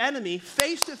face, your enemy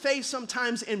face to face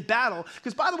sometimes in battle,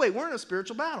 because by the way, we're in a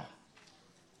spiritual battle.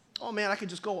 Oh man, I could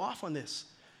just go off on this.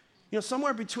 You know,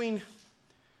 somewhere between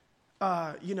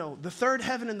the third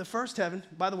heaven and the first heaven.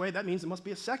 By the way, that means there must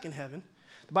be a second heaven.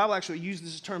 The Bible actually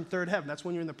uses the term third heaven. That's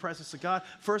when you're in the presence of God.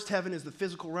 First heaven is the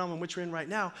physical realm in which we're in right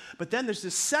now. But then there's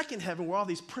this second heaven where all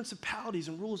these principalities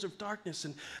and rulers of darkness,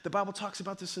 and the Bible talks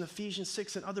about this in Ephesians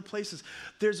 6 and other places.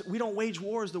 We don't wage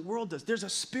war as the world does. There's a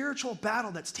spiritual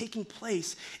battle that's taking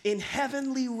place in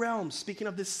heavenly realms, speaking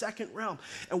of this second realm.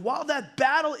 And while that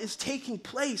battle is taking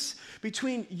place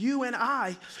between you and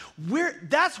I,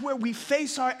 that's where we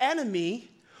face our enemy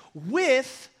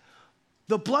with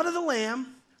the blood of the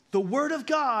Lamb, the word of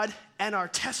God, and our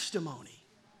testimony.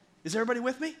 Is everybody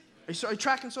with me? Are you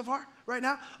tracking so far right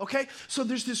now? Okay, so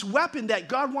there's this weapon that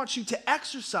God wants you to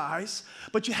exercise,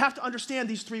 but you have to understand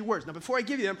these three words. Now, before I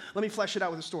give you them, let me flesh it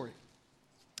out with a story.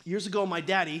 Years ago, my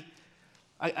daddy,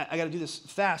 I got to do this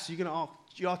fast, so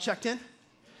you all checked in?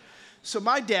 So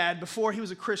my dad, before he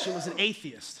was a Christian, was an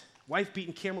atheist.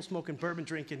 Wife-beating, camel-smoking,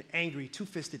 bourbon-drinking, angry,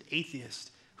 two-fisted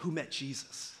atheist who met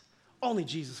Jesus. Only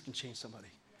Jesus can change somebody.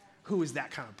 Who is that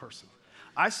kind of person?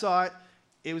 I saw it.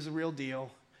 It was a real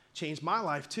deal. Changed my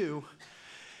life too.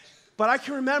 But I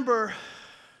can remember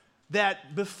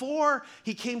that before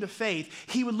he came to faith,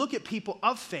 he would look at people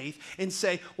of faith and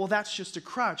say, well, that's just a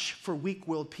crutch for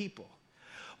weak-willed people.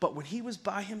 But when he was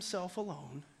by himself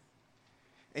alone,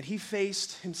 and he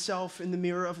faced himself in the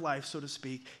mirror of life, so to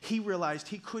speak, he realized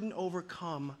he couldn't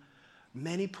overcome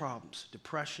many problems: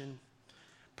 depression,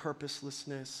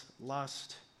 purposelessness,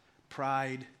 lust,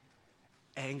 pride,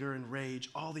 anger and rage,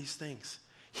 all these things.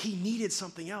 He needed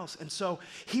something else. And so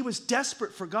he was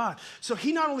desperate for God. So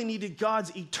he not only needed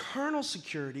God's eternal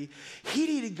security, he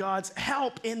needed God's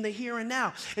help in the here and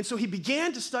now. And so he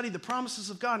began to study the promises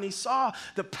of God, and he saw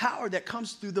the power that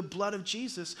comes through the blood of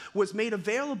Jesus was made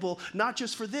available not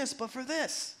just for this, but for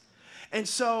this. And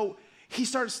so he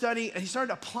started studying, and he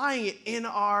started applying it in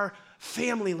our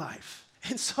family life.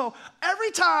 And so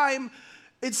every time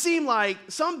it seemed like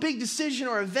some big decision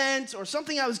or event or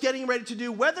something I was getting ready to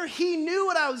do, whether he knew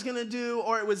what I was going to do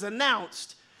or it was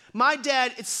announced, my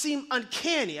dad, it seemed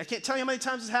uncanny. I can't tell you how many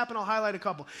times this happened. I'll highlight a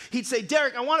couple. He'd say,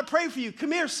 Derek, I want to pray for you.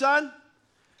 Come here, son.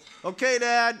 Okay,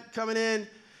 Dad, coming in.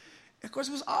 Of course,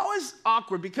 it was always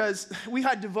awkward because we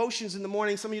had devotions in the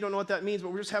morning. Some of you don't know what that means,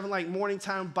 but we're just having like morning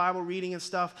time Bible reading and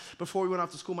stuff. Before we went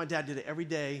off to school, my dad did it every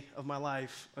day of my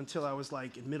life until I was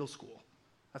like in middle school.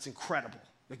 That's incredible.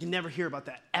 Like, you never hear about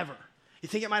that, ever. You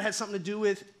think it might have had something to do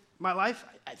with my life?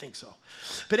 I think so.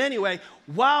 But anyway,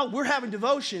 while we're having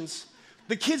devotions,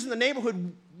 the kids in the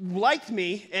neighborhood liked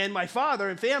me and my father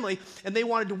and family, and they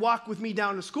wanted to walk with me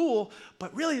down to school,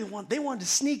 but really they wanted to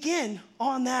sneak in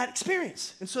on that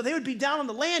experience. And so they would be down on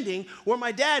the landing where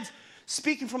my dad's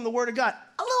speaking from the Word of God,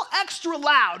 a little extra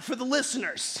loud for the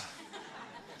listeners.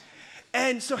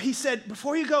 And so he said,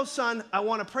 before you go, son, I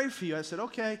want to pray for you. I said,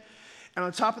 okay. And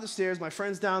on top of the stairs, my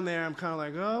friend's down there. I'm kind of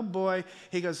like, oh, boy.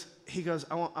 He goes,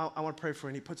 I want to pray for you.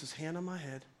 And he puts his hand on my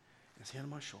head and his hand on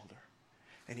my shoulder.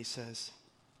 And he says,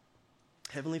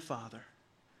 Heavenly Father,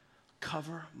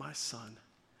 cover my son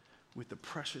with the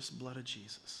precious blood of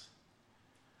Jesus.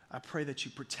 I pray that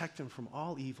you protect him from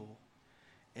all evil,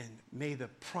 and may the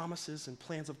promises and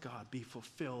plans of God be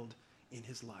fulfilled in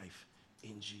his life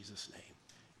in Jesus' name.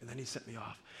 And then he sent me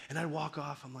off. And I'd walk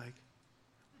off. I'm like,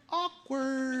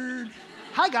 awkward.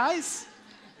 Hi, guys.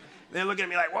 And they're looking at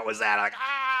me like, what was that? I'm like,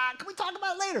 can we talk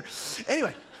about it later?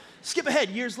 Anyway, skip ahead,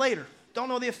 years later. Don't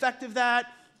know the effect of that.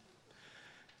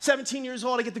 17 years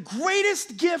old, I get the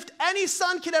greatest gift any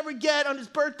son could ever get on his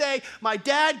birthday. My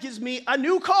dad gives me a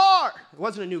new car. It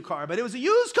wasn't a new car, but it was a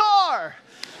used car.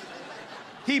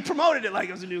 He promoted it like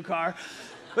it was a new car.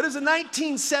 But it was a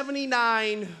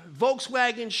 1979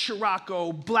 Volkswagen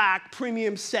Scirocco, black,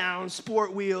 premium sound,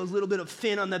 sport wheels, a little bit of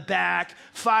fin on the back,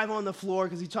 5 on the floor,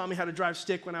 because he taught me how to drive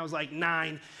stick when I was like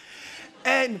 9.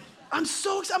 And I'm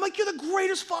so excited. I'm like, you're the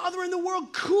greatest father in the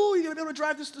world. Cool, you're going to be able to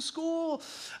drive this to school.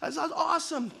 That sounds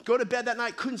awesome. Go to bed that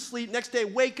night, couldn't sleep. Next day,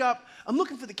 wake up. I'm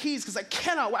looking for the keys because I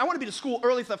want to be to school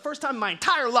early for the first time in my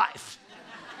entire life.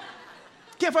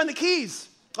 Can't find the keys.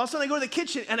 All of a sudden, I go to the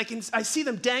kitchen, and I see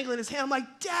them dangling in his hand. I'm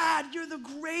like, Dad, you're the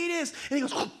greatest. And he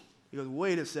goes,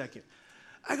 wait a second.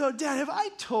 I go, Dad, have I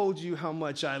told you how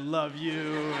much I love you?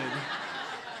 And,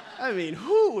 I mean,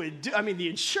 who would do? I mean, the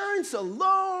insurance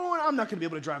alone, I'm not going to be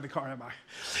able to drive the car, am I?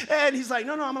 And he's like,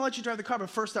 no, I'm going to let you drive the car, but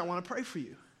first I want to pray for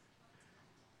you.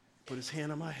 Put his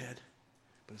hand on my head,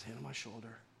 put his hand on my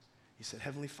shoulder. He said,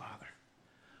 Heavenly Father,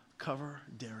 cover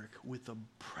Derek with the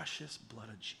precious blood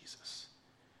of Jesus.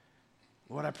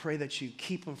 Lord, I pray that you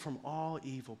keep him from all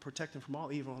evil, protect him from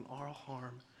all evil and all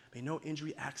harm. May no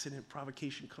injury, accident,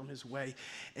 provocation come his way,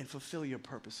 and fulfill your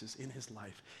purposes in his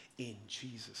life. In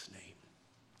Jesus' name.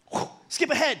 Whew. Skip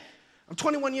ahead. I'm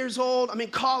 21 years old. I'm in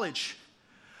college.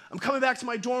 I'm coming back to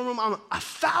my dorm room. I'm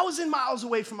 1,000 miles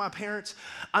away from my parents.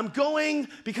 I'm going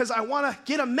because I want to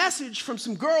get a message from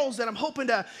some girls that I'm hoping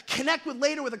to connect with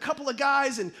later with a couple of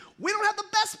guys. And we don't have the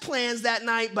best plans that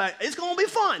night, but it's going to be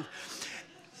fun.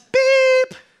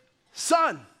 Beep!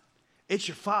 Son, it's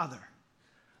your father.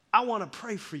 I want to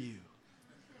pray for you.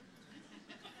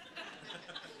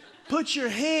 Put your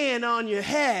hand on your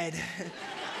head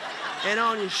and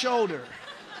on your shoulder.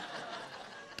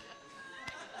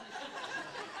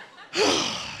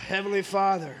 Heavenly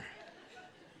Father,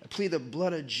 I plead the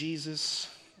blood of Jesus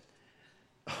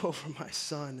over my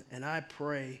son, and I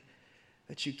pray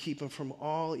that you keep him from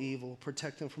all evil,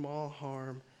 protect him from all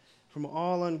harm, from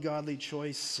all ungodly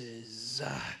choices.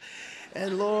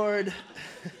 And Lord,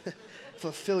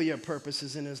 fulfill your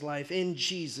purposes in his life. In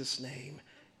Jesus' name,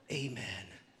 amen.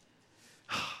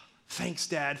 Thanks,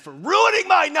 Dad, for ruining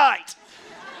my night.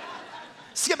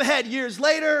 Skip ahead, years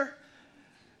later,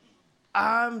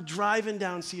 I'm driving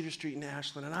down Cedar Street in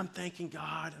Ashland, and I'm thanking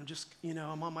God. I'm just,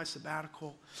 I'm on my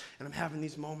sabbatical, and I'm having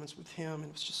these moments with him,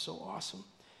 and it's just so awesome.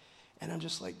 And I'm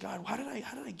just like, God, how did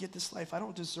I get this life? I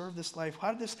don't deserve this life.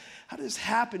 How did this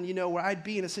happen, where I'd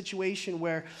be in a situation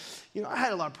where, I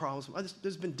had a lot of problems.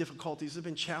 There's been difficulties, there's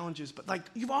been challenges, but like,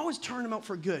 you've always turned them out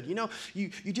for good. You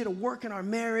did a work in our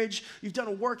marriage. You've done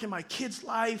a work in my kid's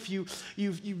life.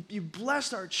 You've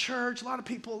blessed our church. A lot of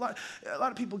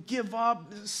people give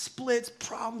up, splits,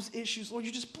 problems, issues. Lord,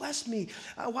 you just blessed me.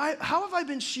 How have I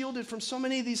been shielded from so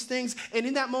many of these things? And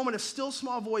in that moment, a still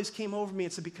small voice came over me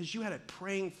and said, because you had a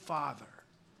praying Father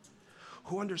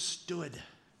who understood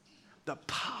the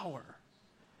power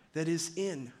that is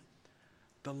in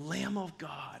the Lamb of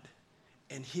God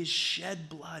and his shed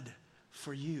blood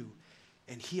for you.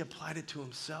 And he applied it to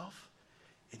himself,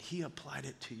 and he applied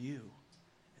it to you.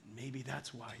 And maybe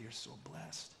that's why you're so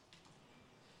blessed.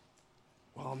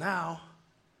 Well, now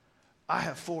I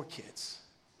have 4 kids.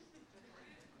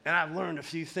 And I've learned a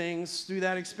few things through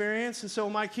that experience. And so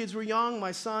when my kids were young,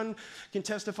 my son can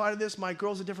testify to this. My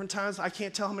girls at different times, I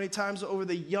can't tell how many times over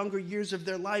the younger years of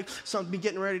their life, something be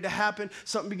getting ready to happen,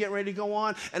 something be getting ready to go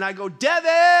on. And I go,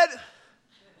 David,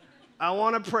 I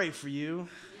want to pray for you.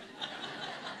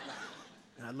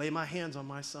 And I'd lay my hands on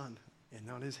my son and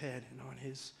on his head and on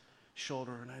his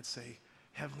shoulder. And I'd say,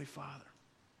 Heavenly Father,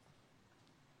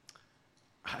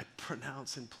 I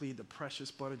pronounce and plead the precious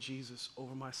blood of Jesus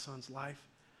over my son's life.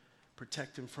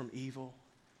 Protect him from evil,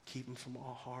 keep him from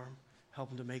all harm, help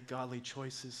him to make godly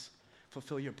choices,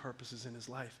 fulfill your purposes in his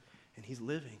life. And he's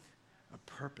living a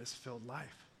purpose-filled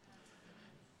life.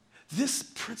 This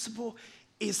principle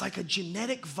is like a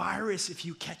genetic virus if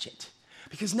you catch it,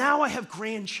 because now I have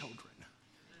grandchildren.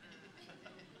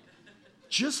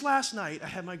 Just last night, I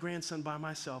had my grandson by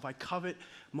myself. I covet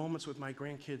moments with my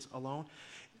grandkids alone,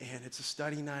 and it's a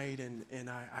study night,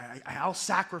 and I'll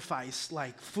sacrifice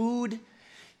like food,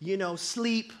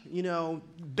 sleep,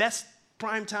 best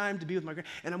prime time to be with my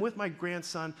and I'm with my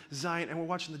grandson, Zion, and we're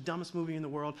watching the dumbest movie in the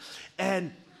world,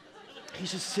 and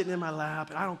he's just sitting in my lap,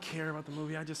 and I don't care about the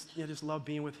movie. I just love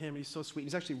being with him. He's so sweet.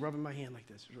 He's actually rubbing my hand like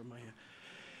this. He's rubbing my hand.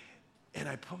 And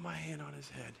I put my hand on his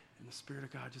head, and the Spirit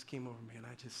of God just came over me, and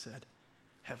I just said,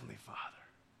 Heavenly Father,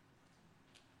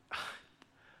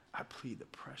 I plead the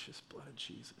precious blood of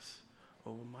Jesus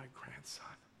over my grandson,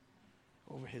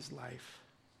 over his life.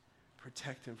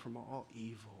 Protect him from all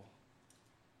evil.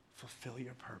 Fulfill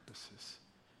your purposes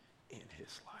in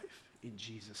his life. In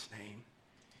Jesus' name.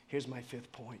 Here's my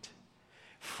 5th point.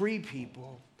 Free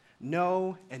people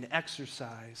know and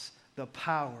exercise the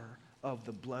power of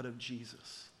the blood of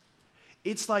Jesus.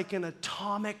 It's like an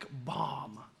atomic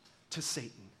bomb to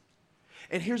Satan.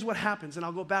 And here's what happens, and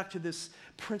I'll go back to this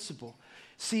principle.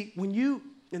 See, when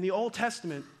in the Old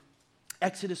Testament,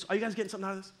 Exodus, are you guys getting something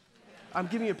out of this? I'm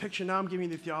giving you a picture now, I'm giving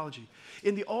you the theology.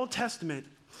 In the Old Testament,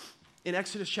 in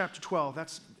Exodus chapter 12,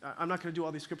 I'm not going to do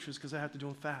all these scriptures because I have to do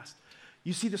them fast.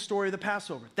 You see the story of the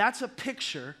Passover. That's a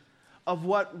picture of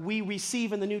what we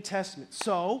receive in the New Testament.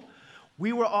 So,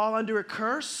 we were all under a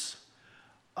curse.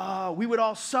 We would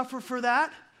all suffer for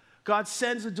that. God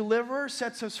sends a deliverer,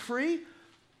 sets us free.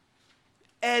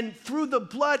 And through the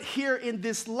blood here in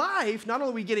this life, not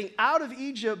only are we getting out of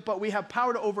Egypt, but we have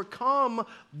power to overcome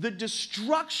the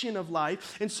destruction of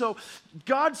life. And so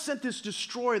God sent this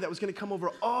destroyer that was going to come over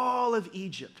all of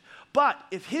Egypt. But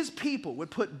if his people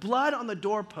would put blood on the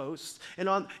doorposts and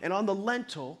on the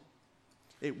lintel,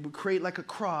 it would create like a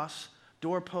cross,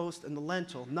 doorpost and the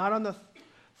lintel, not on the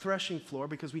threshing floor,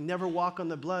 because we never walk on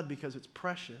the blood because it's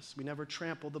precious. We never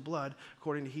trample the blood,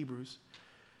 according to Hebrews.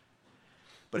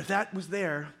 But if that was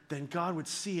there, then God would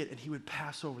see it and he would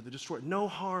pass over the destroyer. No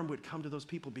harm would come to those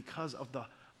people because of the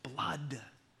blood.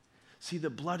 See, the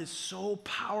blood is so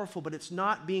powerful, but it's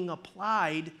not being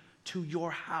applied to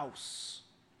your house.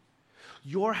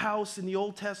 Your house in the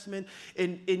Old Testament,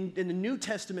 in the New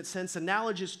Testament sense,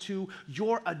 analogous to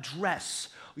your address,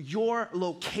 your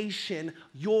location,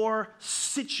 your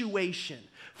situation.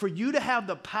 For you to have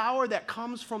the power that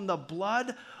comes from the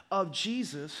blood of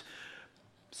Jesus.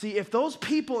 See, if those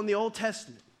people in the Old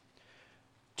Testament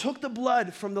took the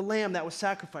blood from the lamb that was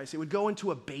sacrificed, it would go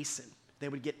into a basin. They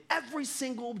would get every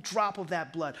single drop of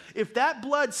that blood. If that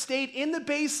blood stayed in the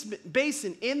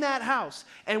basin in that house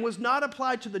and was not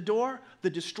applied to the door, the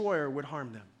destroyer would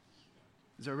harm them.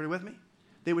 Is everybody with me?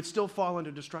 They would still fall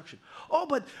under destruction. Oh,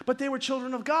 but they were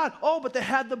children of God. Oh, but they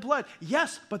had the blood.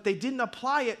 Yes, but they didn't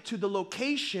apply it to the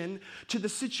location, to the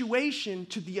situation,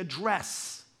 to the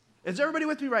address. Is everybody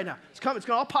with me right now? It's going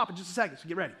to all pop in just a second, so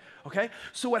get ready, okay?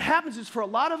 So what happens is, for a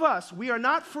lot of us, we are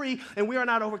not free and we are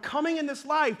not overcoming in this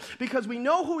life because we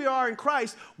know who we are in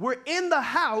Christ. We're in the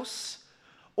house,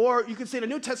 or you could say in a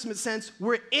New Testament sense,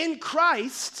 we're in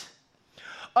Christ,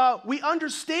 We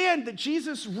understand that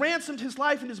Jesus ransomed his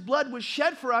life and his blood was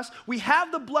shed for us. We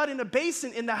have the blood in a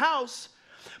basin in the house,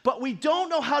 but we don't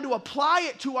know how to apply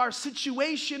it to our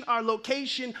situation, our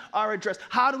location, our address.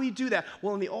 How do we do that?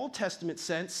 Well, in the Old Testament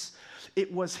sense,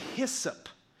 it was hyssop.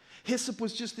 Hyssop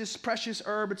was just this precious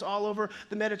herb. It's all over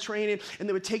the Mediterranean. And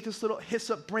they would take this little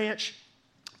hyssop branch,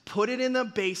 put it in the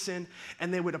basin,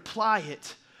 and they would apply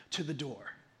it to the door.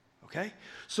 Okay?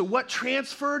 So what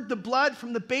transferred the blood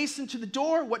from the basin to the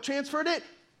door? What transferred it?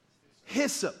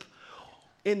 Hyssop.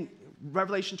 In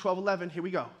Revelation 12:11, here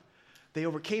we go. They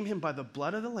overcame him by the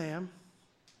blood of the Lamb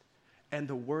and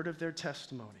the word of their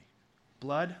testimony.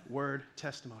 Blood, word,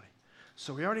 testimony.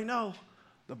 So we already know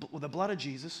the blood of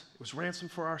Jesus was ransom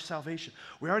for our salvation.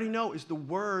 We already know is the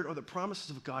word or the promises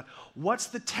of God. What's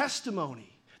the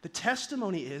testimony? The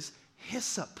testimony is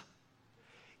hyssop.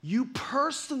 You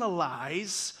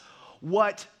personalize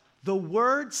what the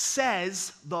word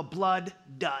says the blood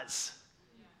does.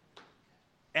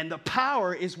 And the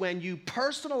power is when you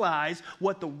personalize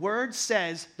what the word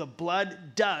says the blood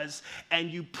does, and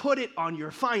you put it on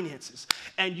your finances,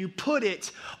 and you put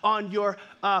it on your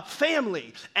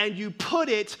family, and you put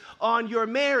it on your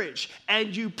marriage,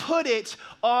 and you put it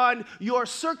on your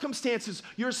circumstances,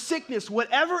 your sickness,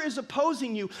 whatever is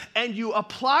opposing you, and you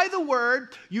apply the word,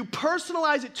 you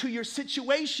personalize it to your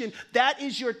situation. That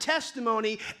is your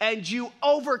testimony, and you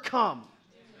overcome.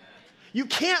 You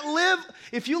can't live,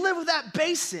 if you live with that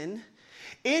basin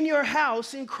in your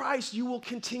house in Christ, you will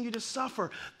continue to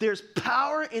suffer. There's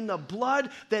power in the blood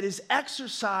that is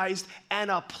exercised and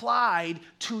applied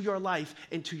to your life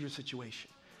and to your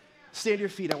situation. Stand to your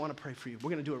feet. I want to pray for you. We're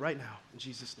going to do it right now in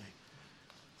Jesus' name.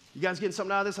 You guys getting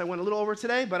something out of this? I went a little over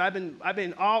today, but I've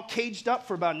been all caged up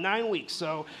for about 9 weeks,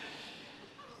 so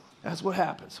that's what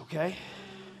happens, okay?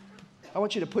 I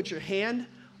want you to put your hand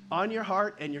on your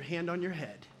heart and your hand on your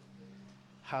head.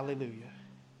 Hallelujah.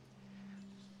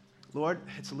 Lord,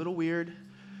 it's a little weird,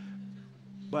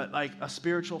 but like a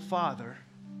spiritual father,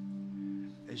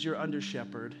 as your under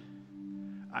shepherd,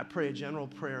 I pray a general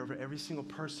prayer over every single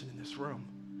person in this room.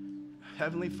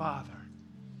 Heavenly Father,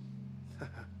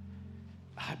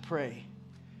 I pray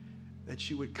that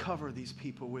you would cover these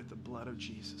people with the blood of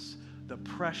Jesus, the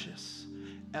precious,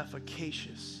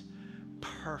 efficacious,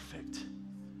 perfect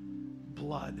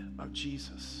blood of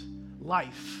Jesus.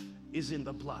 Life is in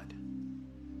the blood.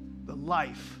 The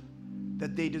life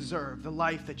that they deserve, the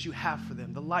life that you have for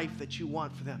them, the life that you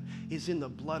want for them is in the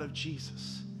blood of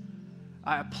Jesus.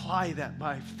 I apply that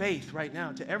by faith right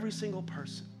now to every single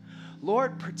person.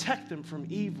 Lord, protect them from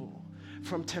evil,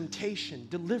 from temptation.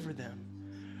 Deliver them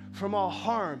from all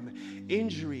harm,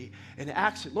 injury, and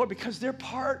accident. Lord, because they're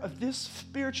part of this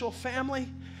spiritual family,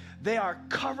 they are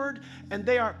covered and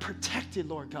they are protected,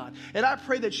 Lord God. And I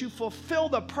pray that you fulfill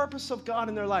the purpose of God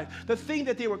in their life, the thing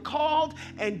that they were called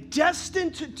and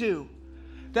destined to do,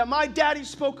 that my daddy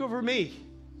spoke over me,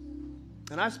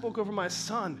 and I spoke over my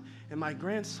son and my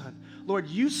grandson. Lord,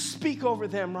 you speak over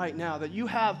them right now, that you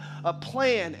have a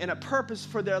plan and a purpose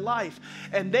for their life,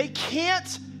 and they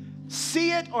can't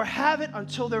see it or have it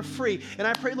until they're free. And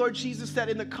I pray, Lord Jesus, that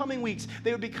in the coming weeks,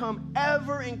 they would become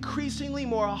ever increasingly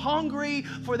more hungry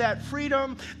for that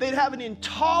freedom. They'd have an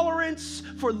intolerance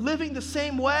for living the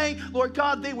same way. Lord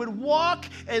God, they would walk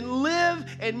and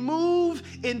live and move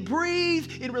and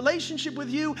breathe in relationship with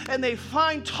you, and they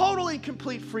find total and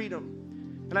complete freedom.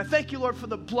 And I thank you, Lord, for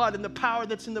the blood and the power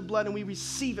that's in the blood, and we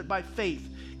receive it by faith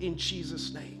in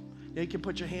Jesus' name. Now you can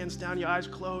put your hands down, your eyes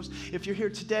closed. If you're here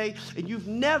today and you've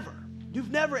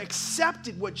never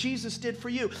accepted what Jesus did for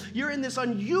you, you're in this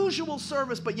unusual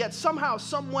service, but yet somehow,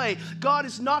 some way, God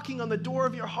is knocking on the door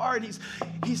of your heart.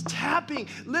 He's tapping.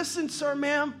 Listen, sir,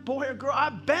 ma'am, boy or girl,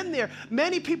 I've been there.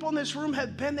 Many people in this room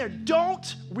have been there.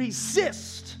 Don't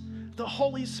resist the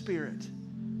Holy Spirit.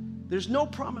 There's no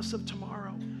promise of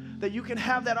tomorrow that you can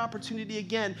have that opportunity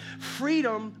again.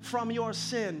 Freedom from your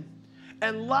sin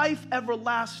and life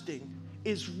everlasting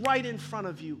is right in front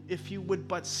of you if you would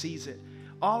but seize it.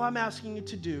 All I'm asking you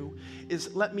to do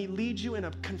is let me lead you in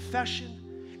a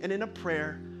confession and in a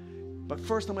prayer. But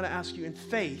first, I'm going to ask you in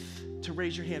faith to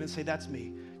raise your hand and say, that's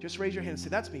me. Just raise your hand and say,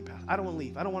 that's me, Pastor. I don't want to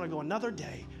leave. I don't want to go another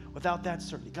day without that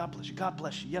certainty. God bless you. God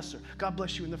bless you. Yes, sir. God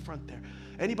bless you in the front there.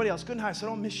 Anybody else? Good and high. So I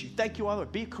don't miss you. Thank you all.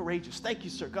 Be courageous. Thank you,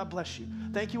 sir. God bless you.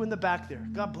 Thank you in the back there.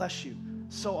 God bless you.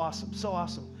 So awesome. So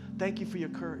awesome. Thank you for your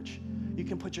courage. You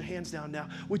can put your hands down now.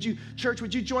 Church,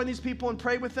 would you join these people and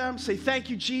pray with them? Say, thank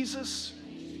you, Jesus,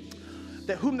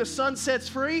 that whom the Son sets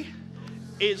free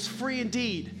is free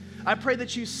indeed. I pray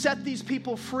that you set these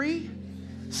people free,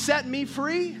 set me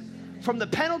free from the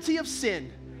penalty of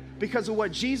sin because of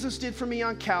what Jesus did for me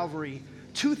on Calvary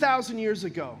 2,000 years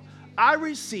ago. I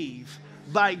receive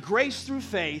by grace through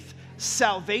faith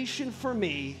salvation for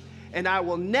me, and I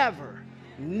will never,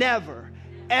 never,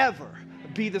 ever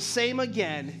be the same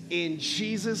again in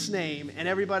Jesus' name. And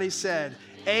everybody said,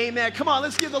 amen. Come on,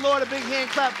 let's give the Lord a big hand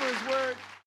clap for his word.